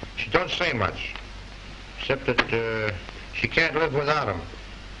 She don't say much. Except that she can't live without him.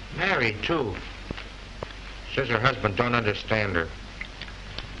 Married, too. Says her husband don't understand her.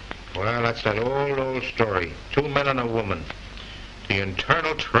 Well, that's that old story. 2 men and a woman. The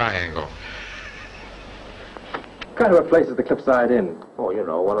internal triangle. What kind of a place is the Cliffside Inn? Oh, you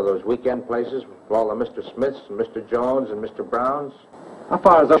know, one of those weekend places with all the Mr. Smiths and Mr. Jones and Mr. Browns. How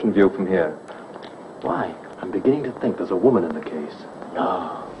far is Ocean View from here? Why? I'm beginning to think there's a woman in the case.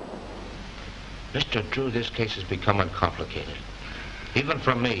 No. Mr. Drew, this case is becoming complicated. Even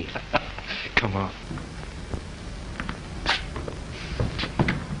for me. Come on.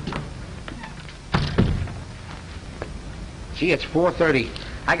 Gee, it's 4:30.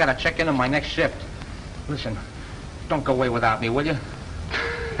 I gotta check in on my next shift. Listen, don't go away without me, will you?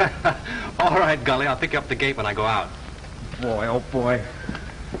 All right, Gully. I'll pick you up the gate when I go out. Boy, oh boy.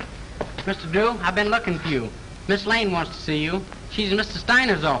 Mr. Drew, I've been looking for you. Miss Lane wants to see you. She's in Mr.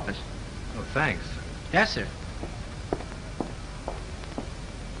 Steiner's office. Oh, thanks. Yes, sir.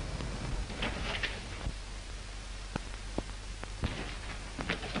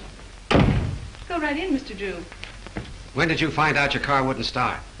 Go right in, Mr. Drew. When did you find out your car wouldn't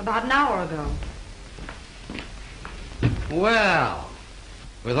start? About an hour ago. Well,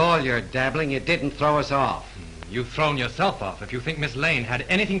 with all your dabbling, you didn't throw us off. You've thrown yourself off if you think Miss Lane had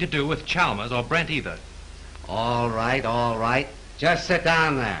anything to do with Chalmers or Brent either. All right, all right. Just sit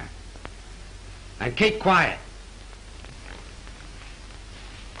down there. And keep quiet.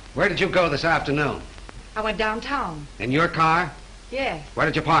 Where did you go this afternoon? I went downtown. In your car? Yes, Where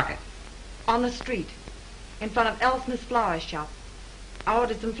did you park it? on the street, in front of Elsmith's flower shop. I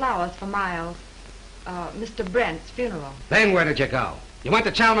ordered some flowers for Miles, Mr. Brent's funeral. Then where did you go? You went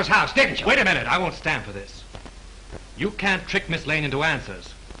to Chalmers' house, didn't you? Wait a minute. I won't stand for this. You can't trick Miss Lane into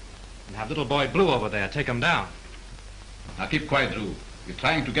answers. And have little boy Blue over there take him down. Now keep quiet, Drew. You're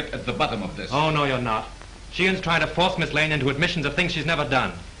trying to get at the bottom of this. Oh, no, you're not. Sheehan's trying to force Miss Lane into admissions of things she's never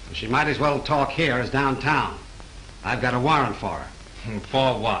done. She might as well talk here as downtown. I've got a warrant for her.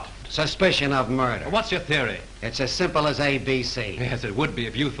 For what? Suspicion of murder. What's your theory? It's as simple as ABC. Yes, it would be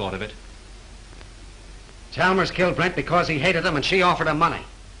if you thought of it. Chalmers killed Brent because he hated him and she offered him money.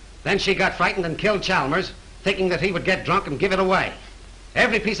 Then she got frightened and killed Chalmers, thinking that he would get drunk and give it away.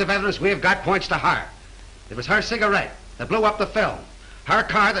 Every piece of evidence we have got points to her. It was her cigarette that blew up the film, her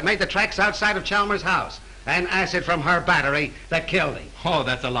car that made the tracks outside of Chalmers' house, and acid from her battery that killed him. Oh,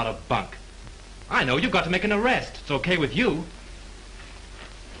 that's a lot of bunk. I know, you've got to make an arrest. It's okay with you.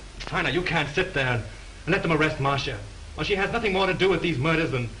 Steiner, you can't sit there and let them arrest Marcia. Well, she has nothing more to do with these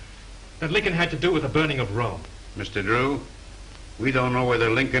murders than Lincoln had to do with the burning of Rome. Mr. Drew, we don't know whether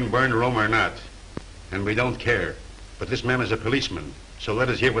Lincoln burned Rome or not. And we don't care. But this man is a policeman, so let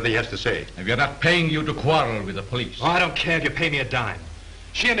us hear what he has to say. And we are not paying you to quarrel with the police. Oh, I don't care if you pay me a dime.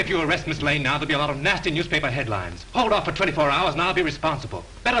 Sheehan, if you arrest Miss Lane now, there'll be a lot of nasty newspaper headlines. Hold off for 24 hours and I'll be responsible.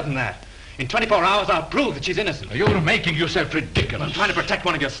 Better than that. In 24 hours, I'll prove that she's innocent. You're making yourself ridiculous. I'm trying to protect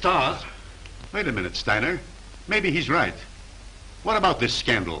one of your stars. Wait a minute, Steiner. Maybe he's right. What about this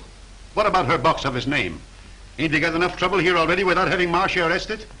scandal? What about her box of his name? Ain't they got enough trouble here already without having Marcia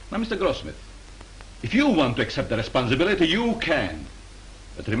arrested? Now, Mr. Grossmith, if you want to accept the responsibility, you can.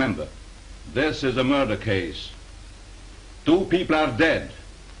 But remember, this is a murder case. 2 people are dead.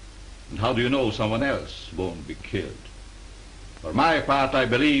 And how do you know someone else won't be killed? For my part, I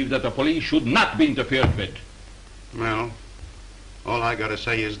believe that the police should not be interfered with. Well, all I gotta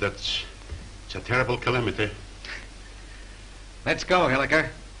say is that it's a terrible calamity. Let's go, Hilliker.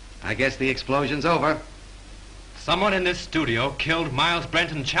 I guess the explosion's over. Someone in this studio killed Miles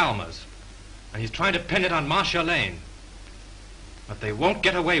Brent and Chalmers. And he's trying to pin it on Marcia Lane. But they won't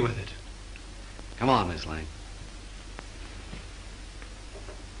get away with it. Come on, Miss Lane.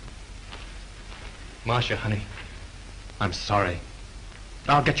 Marcia, honey, I'm sorry.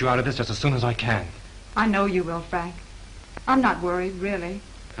 I'll get you out of this just as soon as I can. I know you will, Frank. I'm not worried, really.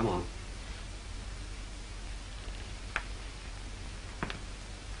 Come on.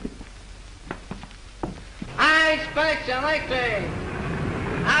 I expect electric.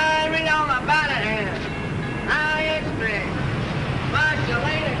 I read all about it here. I expect. Marcia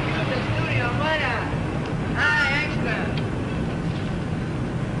Lane accused the studio murder. I expect.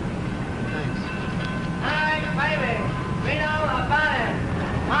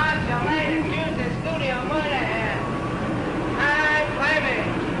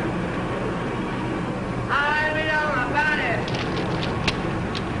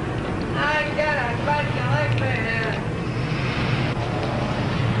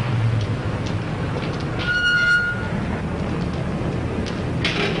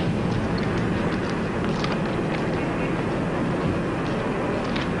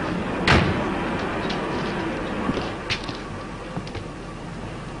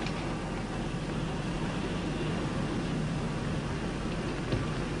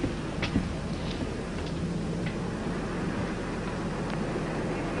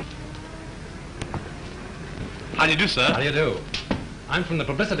 How do you do, sir? How do you do? I'm from the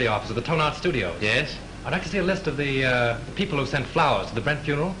publicity office of the Trout Studios. Yes? I'd like to see a list of the people who sent flowers to the Brent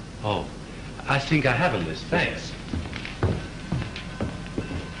funeral. Oh, I think I have a list. Thanks.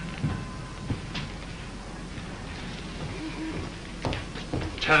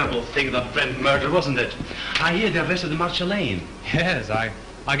 Terrible thing, the Brent murder, wasn't it? I hear they arrested Marcia Lane. Yes, I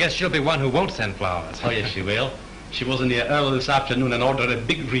guess she'll be one who won't send flowers. Oh, yes, she will. She was in here early this afternoon and ordered a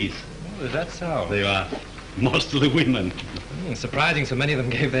big wreath. Oh, is that so? They are mostly women. Surprising so many of them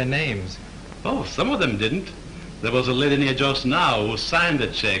gave their names. Oh, some of them didn't. There was a lady near just now who signed the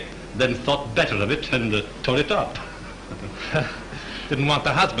check, then thought better of it and tore it up. Didn't want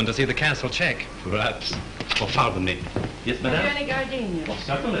the husband to see the canceled check. Perhaps. Oh, pardon me. Yes, madame? Any gardenias? Oh,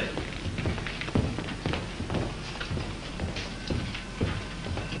 certainly.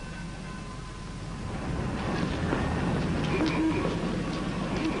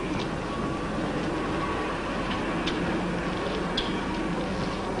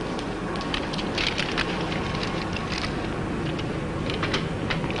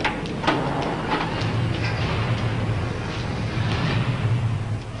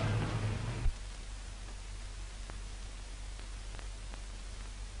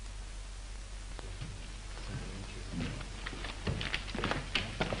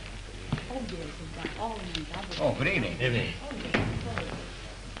 Oh, good evening. Evening.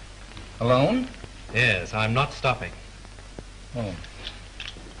 Alone? Yes, I'm not stopping. Oh.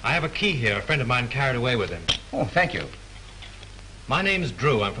 I have a key here a friend of mine carried away with him. Oh, thank you. My name's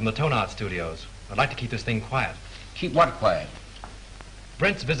Drew. I'm from the Trout Studios. I'd like to keep this thing quiet. Keep what quiet?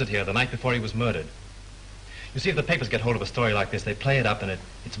 Brent's visit here the night before he was murdered. You see, if the papers get hold of a story like this, they play it up, and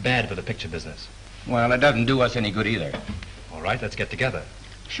it's bad for the picture business. Well, it doesn't do us any good either. All right, let's get together.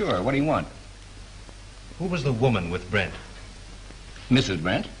 Sure, what do you want? Who was the woman with Brent? Mrs.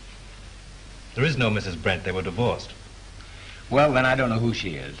 Brent? There is no Mrs. Brent. They were divorced. Well, then I don't know who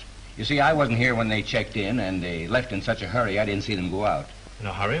she is. You see, I wasn't here when they checked in, and they left in such a hurry I didn't see them go out. In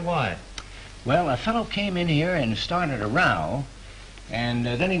a hurry? Why? Well, a fellow came in here and started a row, and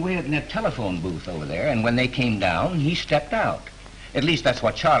then he waited in that telephone booth over there, and when they came down, he stepped out. At least that's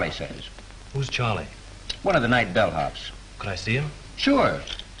what Charlie says. Who's Charlie? One of the night bellhops. Could I see him? Sure.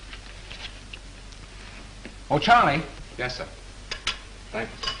 Oh, Charlie. Yes, sir.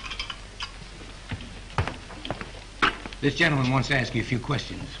 Thanks. This gentleman wants to ask you a few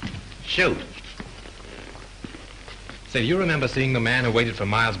questions. Shoot. Say, you remember seeing the man who waited for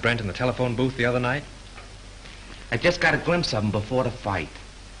Miles Brent in the telephone booth the other night? I just got a glimpse of him before the fight.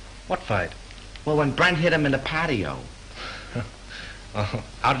 What fight? Well, when Brent hit him in the patio. Oh,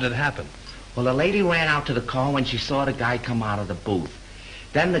 how did it happen? Well, the lady ran out to the car when she saw the guy come out of the booth.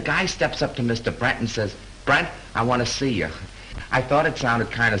 Then the guy steps up to Mr. Brent and says, "Brent, I want to see you." I thought it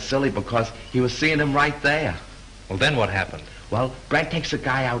sounded kind of silly because he was seeing him right there. Well, then what happened? Well, Brent takes the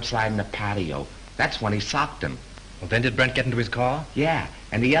guy outside in the patio. That's when he socked him. Well, then did Brent get into his car? Yeah,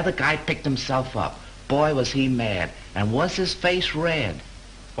 and the other guy picked himself up. Boy, was he mad. And was his face red.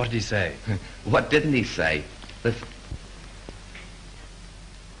 What did he say? What didn't he say?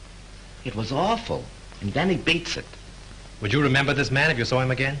 It was awful. And then he beats it. Would you remember this man if you saw him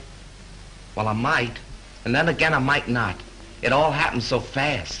again? Well, I might. And then again, I might not. It all happened so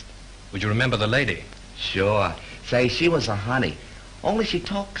fast. Would you remember the lady? Sure. Say, she was a honey. Only she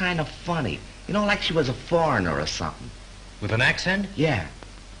talked kind of funny. You know, like she was a foreigner or something. With an accent? Yeah.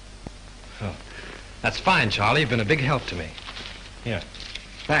 Oh, that's fine, Charlie. You've been a big help to me. Here.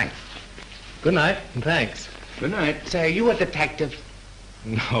 Thanks. Good night, and thanks. Good night. Say, are you a detective?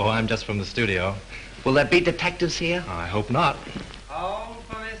 No, I'm just from the studio. Will there be detectives here? I hope not. Call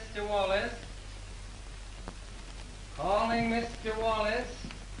for Mr. Wallace. Calling Mr. Wallace.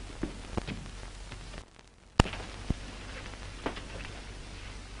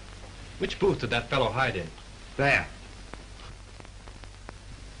 Which booth did that fellow hide in? There.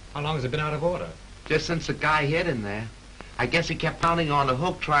 How long has it been out of order? Just since the guy hit in there. I guess he kept pounding on the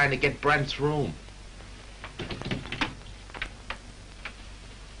hook trying to get Brent's room.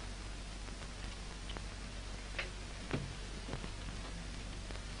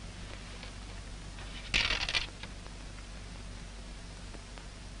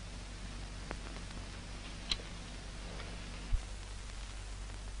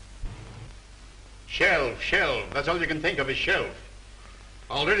 Shelf. That's all you can think of is shelf.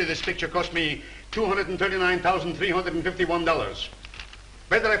 Already this picture cost me $239,351.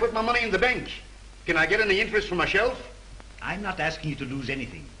 Better I put my money in the bank. Can I get any interest from my shelf? I'm not asking you to lose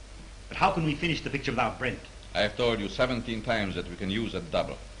anything. But how can we finish the picture without Brent? I've told you 17 times that we can use a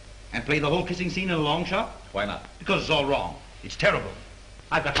double. And play the whole kissing scene in a long shot? Why not? Because it's all wrong. It's terrible.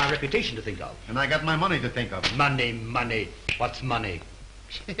 I've got my reputation to think of. And I got my money to think of. Money, money. What's money?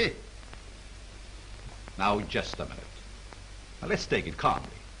 Now, just a minute. Now, let's take it calmly.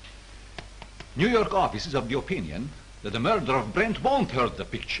 New York office is of the opinion that the murder of Brent won't hurt the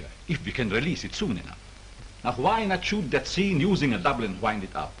picture if we can release it soon enough. Now, why not shoot that scene using a double and wind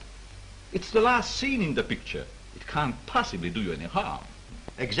it up? It's the last scene in the picture. It can't possibly do you any harm.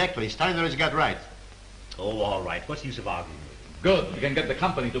 Exactly. Steiner has got right. Oh, all right. What's the use of arguing with him? Good. We can get the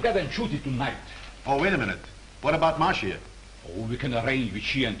company together and shoot it tonight. Oh, wait a minute. What about Marcia? Oh, we can arrange with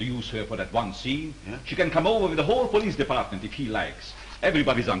Sheehan to use her for that one scene. Yeah? She can come over with the whole police department if he likes.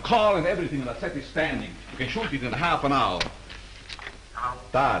 Everybody's on call and everything on the set is standing. We can shoot it in half an hour.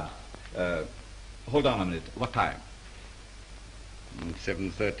 Dad, hold on a minute. What time?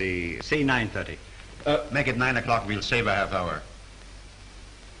 7:30. Say 9:30. Make it 9 o'clock. We'll save a half hour.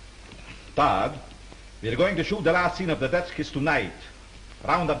 Dad, we're going to shoot the last scene of the death kiss tonight.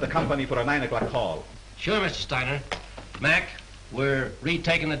 Round up the company for a 9 o'clock call. Sure, Mr. Steiner. Mac, we're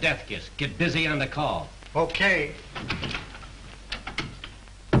retaking the death kiss. Get busy on the call. Okay.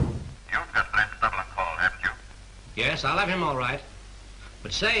 You've got Brent's double on call, haven't you? Yes, I'll have him all right.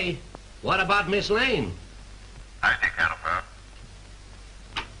 But say, what about Miss Lane? I take care of her.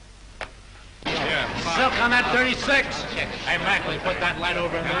 Silk on that 36. Hey, Mac, will you put that light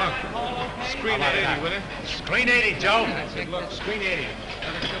over in there? Look. Screen 80, will you? Screen 80, Joe. Look, screen 80.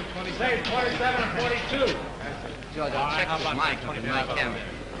 Say 47 and 42. George, I'll check this mic in my camera.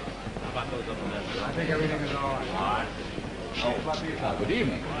 I think everything is all right. Good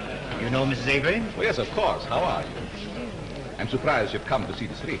evening. You know Mrs. Avery? Oh, yes, of course. How are you? I'm surprised you've come to see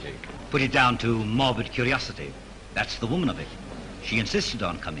this retake. Put it down to morbid curiosity. That's the woman of it. She insisted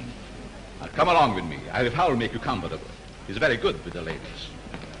on coming. Now, come along with me. I'll make you comfortable. He's very good with the ladies.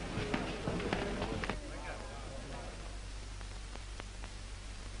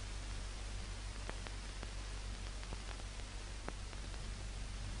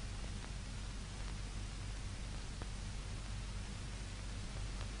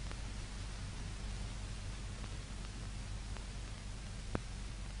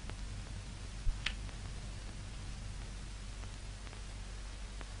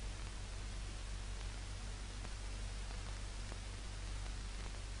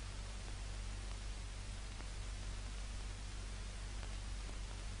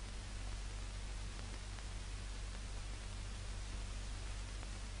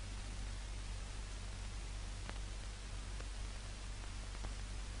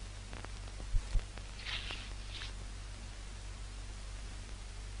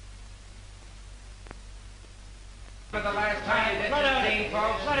 For the last time, this is scene,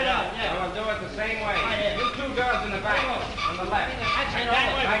 folks. Let it out, yeah. And we'll do it the same way. You two girls in the back, on the left. Back to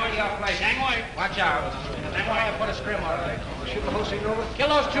your place. Watch out. Put a scrim on it. Shoot the whole scene over? Kill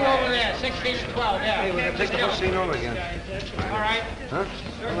those two over there, 16 and 12, yeah. Hey, we're going to take the whole scene over again. All right. Huh?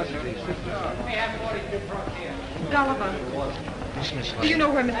 How much are these? We have 42 trucks here. Gulliver, do you know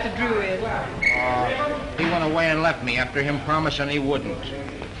where Mr. Drew is? He went away and left me after him promising he wouldn't.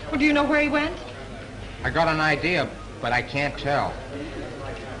 Well, do you know where he went? I got an idea, but I can't tell.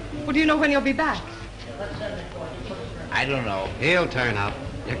 Well, do you know when he'll be back? I don't know. He'll turn up.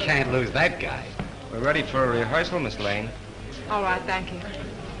 You can't lose that guy. We're ready for a rehearsal, Miss Lane. All right, thank you.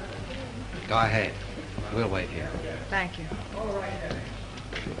 Go ahead. We'll wait here. Thank you.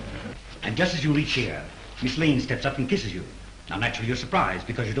 And just as you reach here, Miss Lane steps up and kisses you. Now, naturally, you're surprised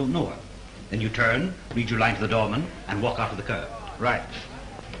because you don't know her. Then you turn, read your line to the doorman, and walk out to the curb. Right.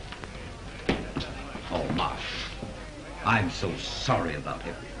 Oh, Marsh, I'm so sorry about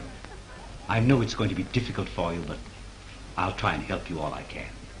everything. I know it's going to be difficult for you, but I'll try and help you all I can.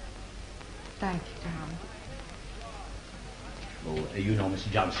 Thank you, Tom. Oh, you know Mr.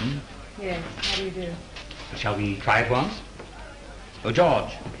 Johnson. Yes, how do you do? Shall we try it once? Oh,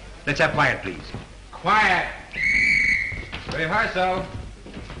 George, let's have quiet, please. Quiet. Rehearsal.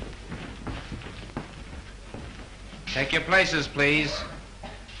 Take your places, please.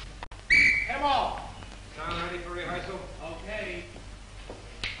 Come on. Sound ready for rehearsal? Okay.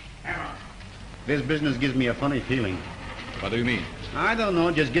 Hammer. This business gives me a funny feeling. What do you mean? I don't know.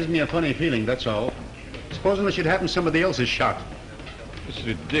 It just gives me a funny feeling, that's all. Supposing it should happen somebody else's shot. It's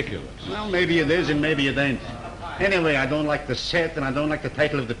ridiculous. Well, maybe it is and maybe it ain't. Anyway, I don't like the set and I don't like the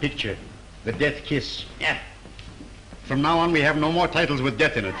title of the picture. The Death Kiss. Yeah. From now on, we have no more titles with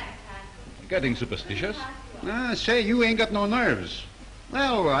death in it. Getting superstitious? Say, you ain't got no nerves.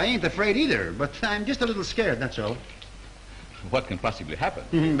 Well, I ain't afraid either, but I'm just a little scared, that's all. What can possibly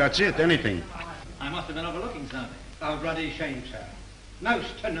happen? That's it, anything. I must have been overlooking something. Oh, bloody shame, sir.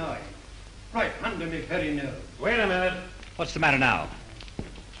 Most annoying. Right under me very nose. Wait a minute. What's the matter now?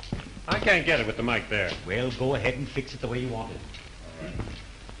 I can't get it with the mic there. Well, go ahead and fix it the way you want it.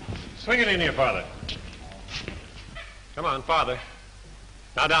 Swing it in here, Father. Come on, Father.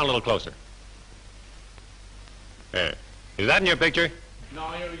 Now down a little closer. There. Is that in your picture?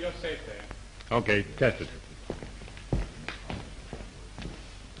 No, you're safe there. Okay, test it.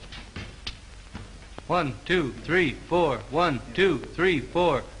 1, 2, 3, 4. 1, 2, 3,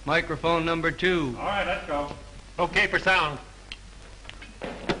 4. Microphone number 2. All right, let's go. Okay for sound.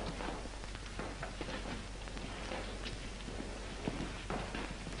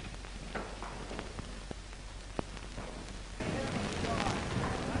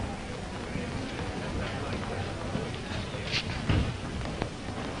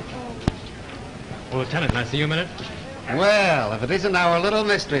 Well, Lieutenant, can I see you a minute? Well, if it isn't our little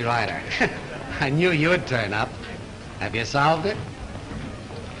mystery writer. I knew you'd turn up. Have you solved it?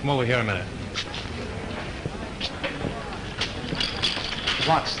 Come over here a minute.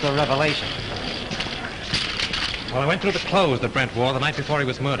 What's the revelation? Well, I went through the clothes that Brent wore the night before he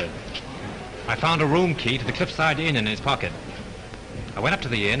was murdered. I found a room key to the Cliffside Inn in his pocket. I went up to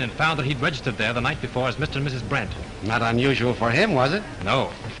the inn and found that he'd registered there the night before as Mr. and Mrs. Brent. Not unusual for him, was it?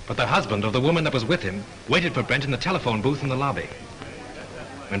 No, but the husband of the woman that was with him waited for Brent in the telephone booth in the lobby.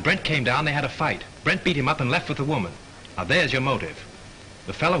 When Brent came down, they had a fight. Brent beat him up and left with the woman. Now, there's your motive.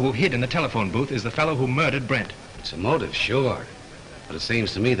 The fellow who hid in the telephone booth is the fellow who murdered Brent. It's a motive, sure. But it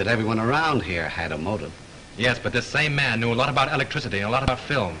seems to me that everyone around here had a motive. Yes, but this same man knew a lot about electricity and a lot about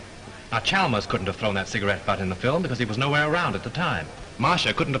film. Now, Chalmers couldn't have thrown that cigarette butt in the film because he was nowhere around at the time.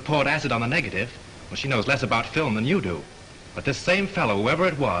 Marcia couldn't have poured acid on the negative. Well, she knows less about film than you do. But this same fellow, whoever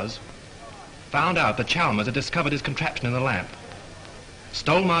it was, found out that Chalmers had discovered his contraption in the lamp.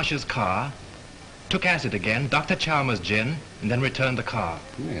 Stole Marcia's car, took acid again, Dr. Chalmers' gin, and then returned the car.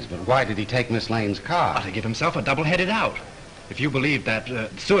 Yes, but why did he take Miss Lane's car? To give himself a double-headed out. If you believed that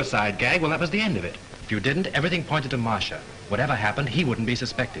suicide gag, well, that was the end of it. If you didn't, everything pointed to Marcia. Whatever happened, he wouldn't be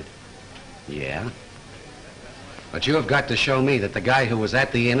suspected. Yeah? But you have got to show me that the guy who was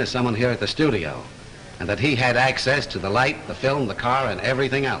at the inn is someone here at the studio, and that he had access to the light, the film, the car, and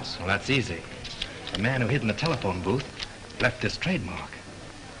everything else. Well, that's easy. The man who hid in the telephone booth left this trademark.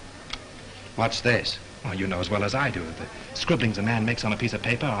 What's this? Well, you know as well as I do. The scribblings a man makes on a piece of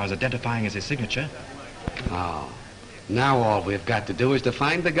paper are as identifying as his signature. Oh. Now all we've got to do is to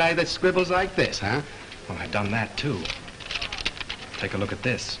find the guy that scribbles like this, huh? Well, I've done that, too. Take a look at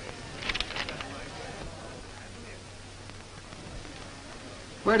this.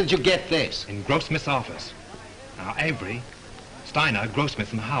 Where did you get this? In Grossmith's office. Now, Avery, Steiner,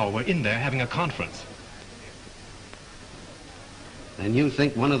 Grossmith, and Howell were in there having a conference. Then you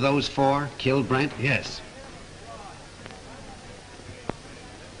think one of those four killed Brent? Yes.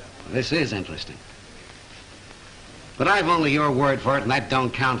 This is interesting. But I've only your word for it, and that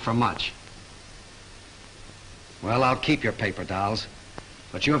don't count for much. Well, I'll keep your paper dolls.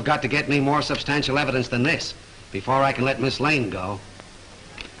 But you have got to get me more substantial evidence than this before I can let Miss Lane go.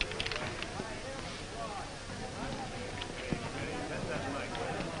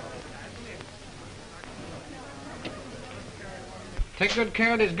 Take good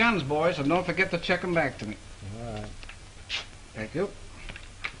care of these guns, boys, and don't forget to check them back to me. All right. Thank you.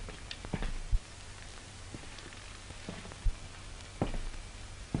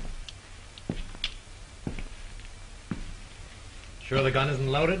 Sure the gun isn't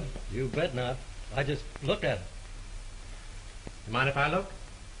loaded? You bet not. I just looked at it. You mind if I look?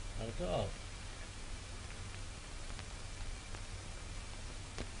 Not at all.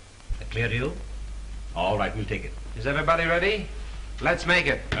 Clear to you? All right, we'll take it. Is everybody ready? Let's make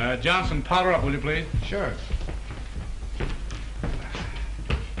it. Johnson, powder up, will you please? Sure.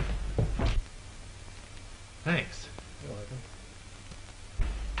 Thanks. You're welcome.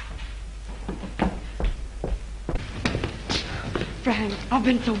 Frank, I've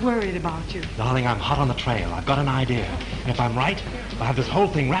been so worried about you. Darling, I'm hot on the trail. I've got an idea. And if I'm right, I'll have this whole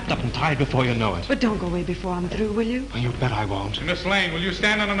thing wrapped up and tied before you know it. But don't go away before I'm through, will you? Well, you bet I won't. Miss Lane, will you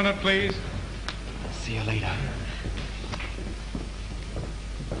stand on a minute, please? See you later.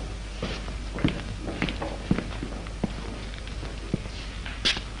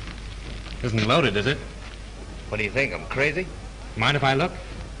 Isn't loaded, is it? What do you think? I'm crazy? Mind if I look?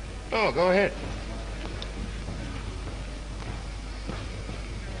 Oh, go ahead.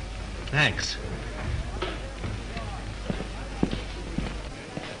 Thanks.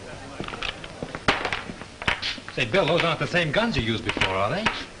 Say, Bill, those aren't the same guns you used before, are they?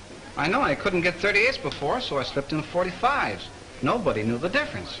 I know. I couldn't get 38s before, so I slipped in 45s. Nobody knew the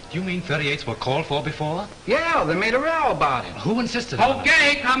difference. Do you mean 38s were called for before? Yeah, they made a row about it. Who insisted on it?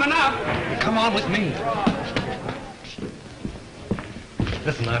 Okay, coming up. Come on with me.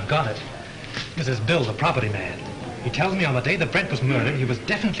 Listen, I've got it. This is Bill, the property man. He tells me on the day that Brent was murdered, he was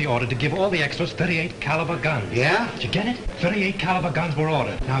definitely ordered to give all the extras 38 caliber guns. Yeah? Did you get it? 38 caliber guns were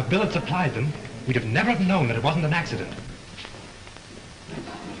ordered. Now, if Bill had supplied them, we'd have never have known that it wasn't an accident.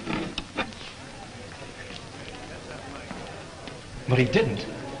 But he didn't.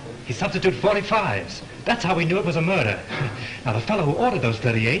 He substituted 45s. That's how we knew it was a murder. Now, the fellow who ordered those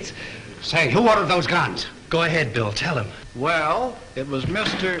 38s... Say, who ordered those guns? Go ahead, Bill. Tell him. Well, it was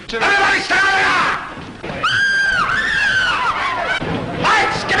Mr. Everybody stand up!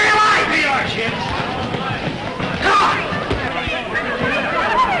 Lights! Give me a light! Give me your shit! Come on!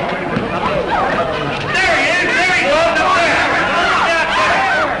 There he is! There he goes!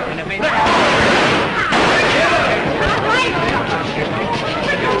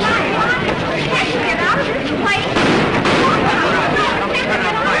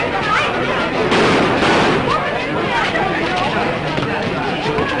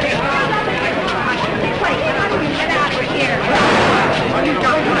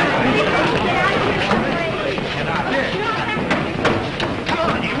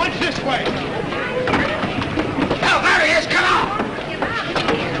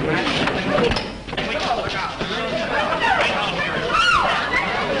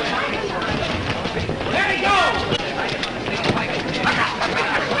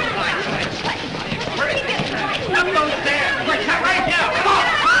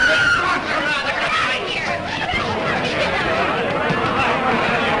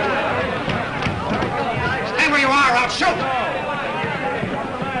 Up there!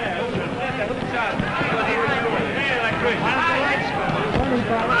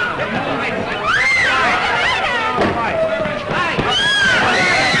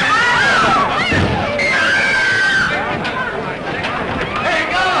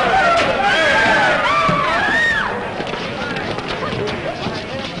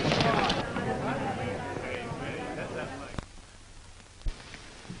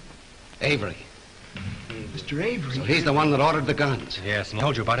 Avery. Mr. Avery? So he's the one that ordered the guns. Yes, and I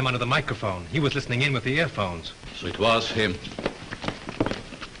told you about him under the microphone. He was listening in with the earphones. So it was him.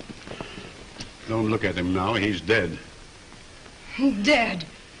 Don't look at him now. He's dead. Dead.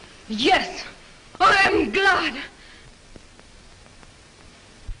 Yes, I am glad.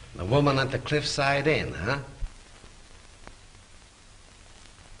 The woman at the Cliffside Inn, huh?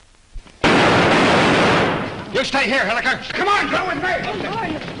 You stay here, Hilliker. Come on, go with me.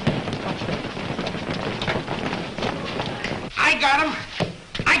 I got him.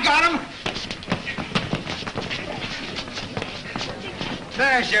 I got him.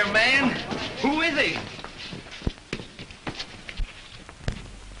 There's your man. Who is he?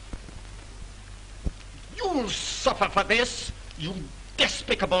 You'll suffer for this, you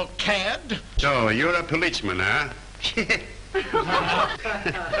despicable cad. So, you're a policeman, huh?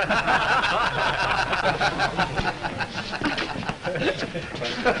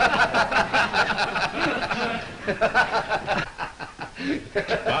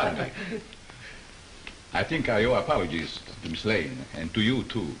 Pardon me. I think I owe apologies to Miss Lane, and to you,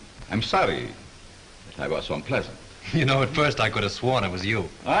 too. I'm sorry that I was so unpleasant. You know, at first I could have sworn it was you.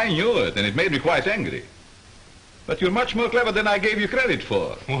 I knew it, and it made me quite angry. But you're much more clever than I gave you credit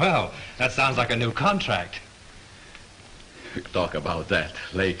for. Well, that sounds like a new contract. We'll talk about that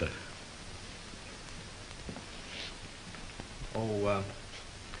later. Oh,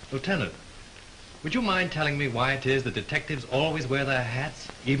 Lieutenant, would you mind telling me why it is that detectives always wear their hats,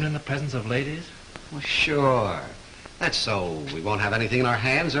 even in the presence of ladies? Well, sure. That's so we won't have anything in our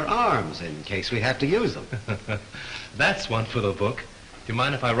hands or arms in case we have to use them. That's one for the book. Do you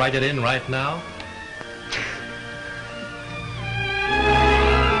mind if I write it in right now?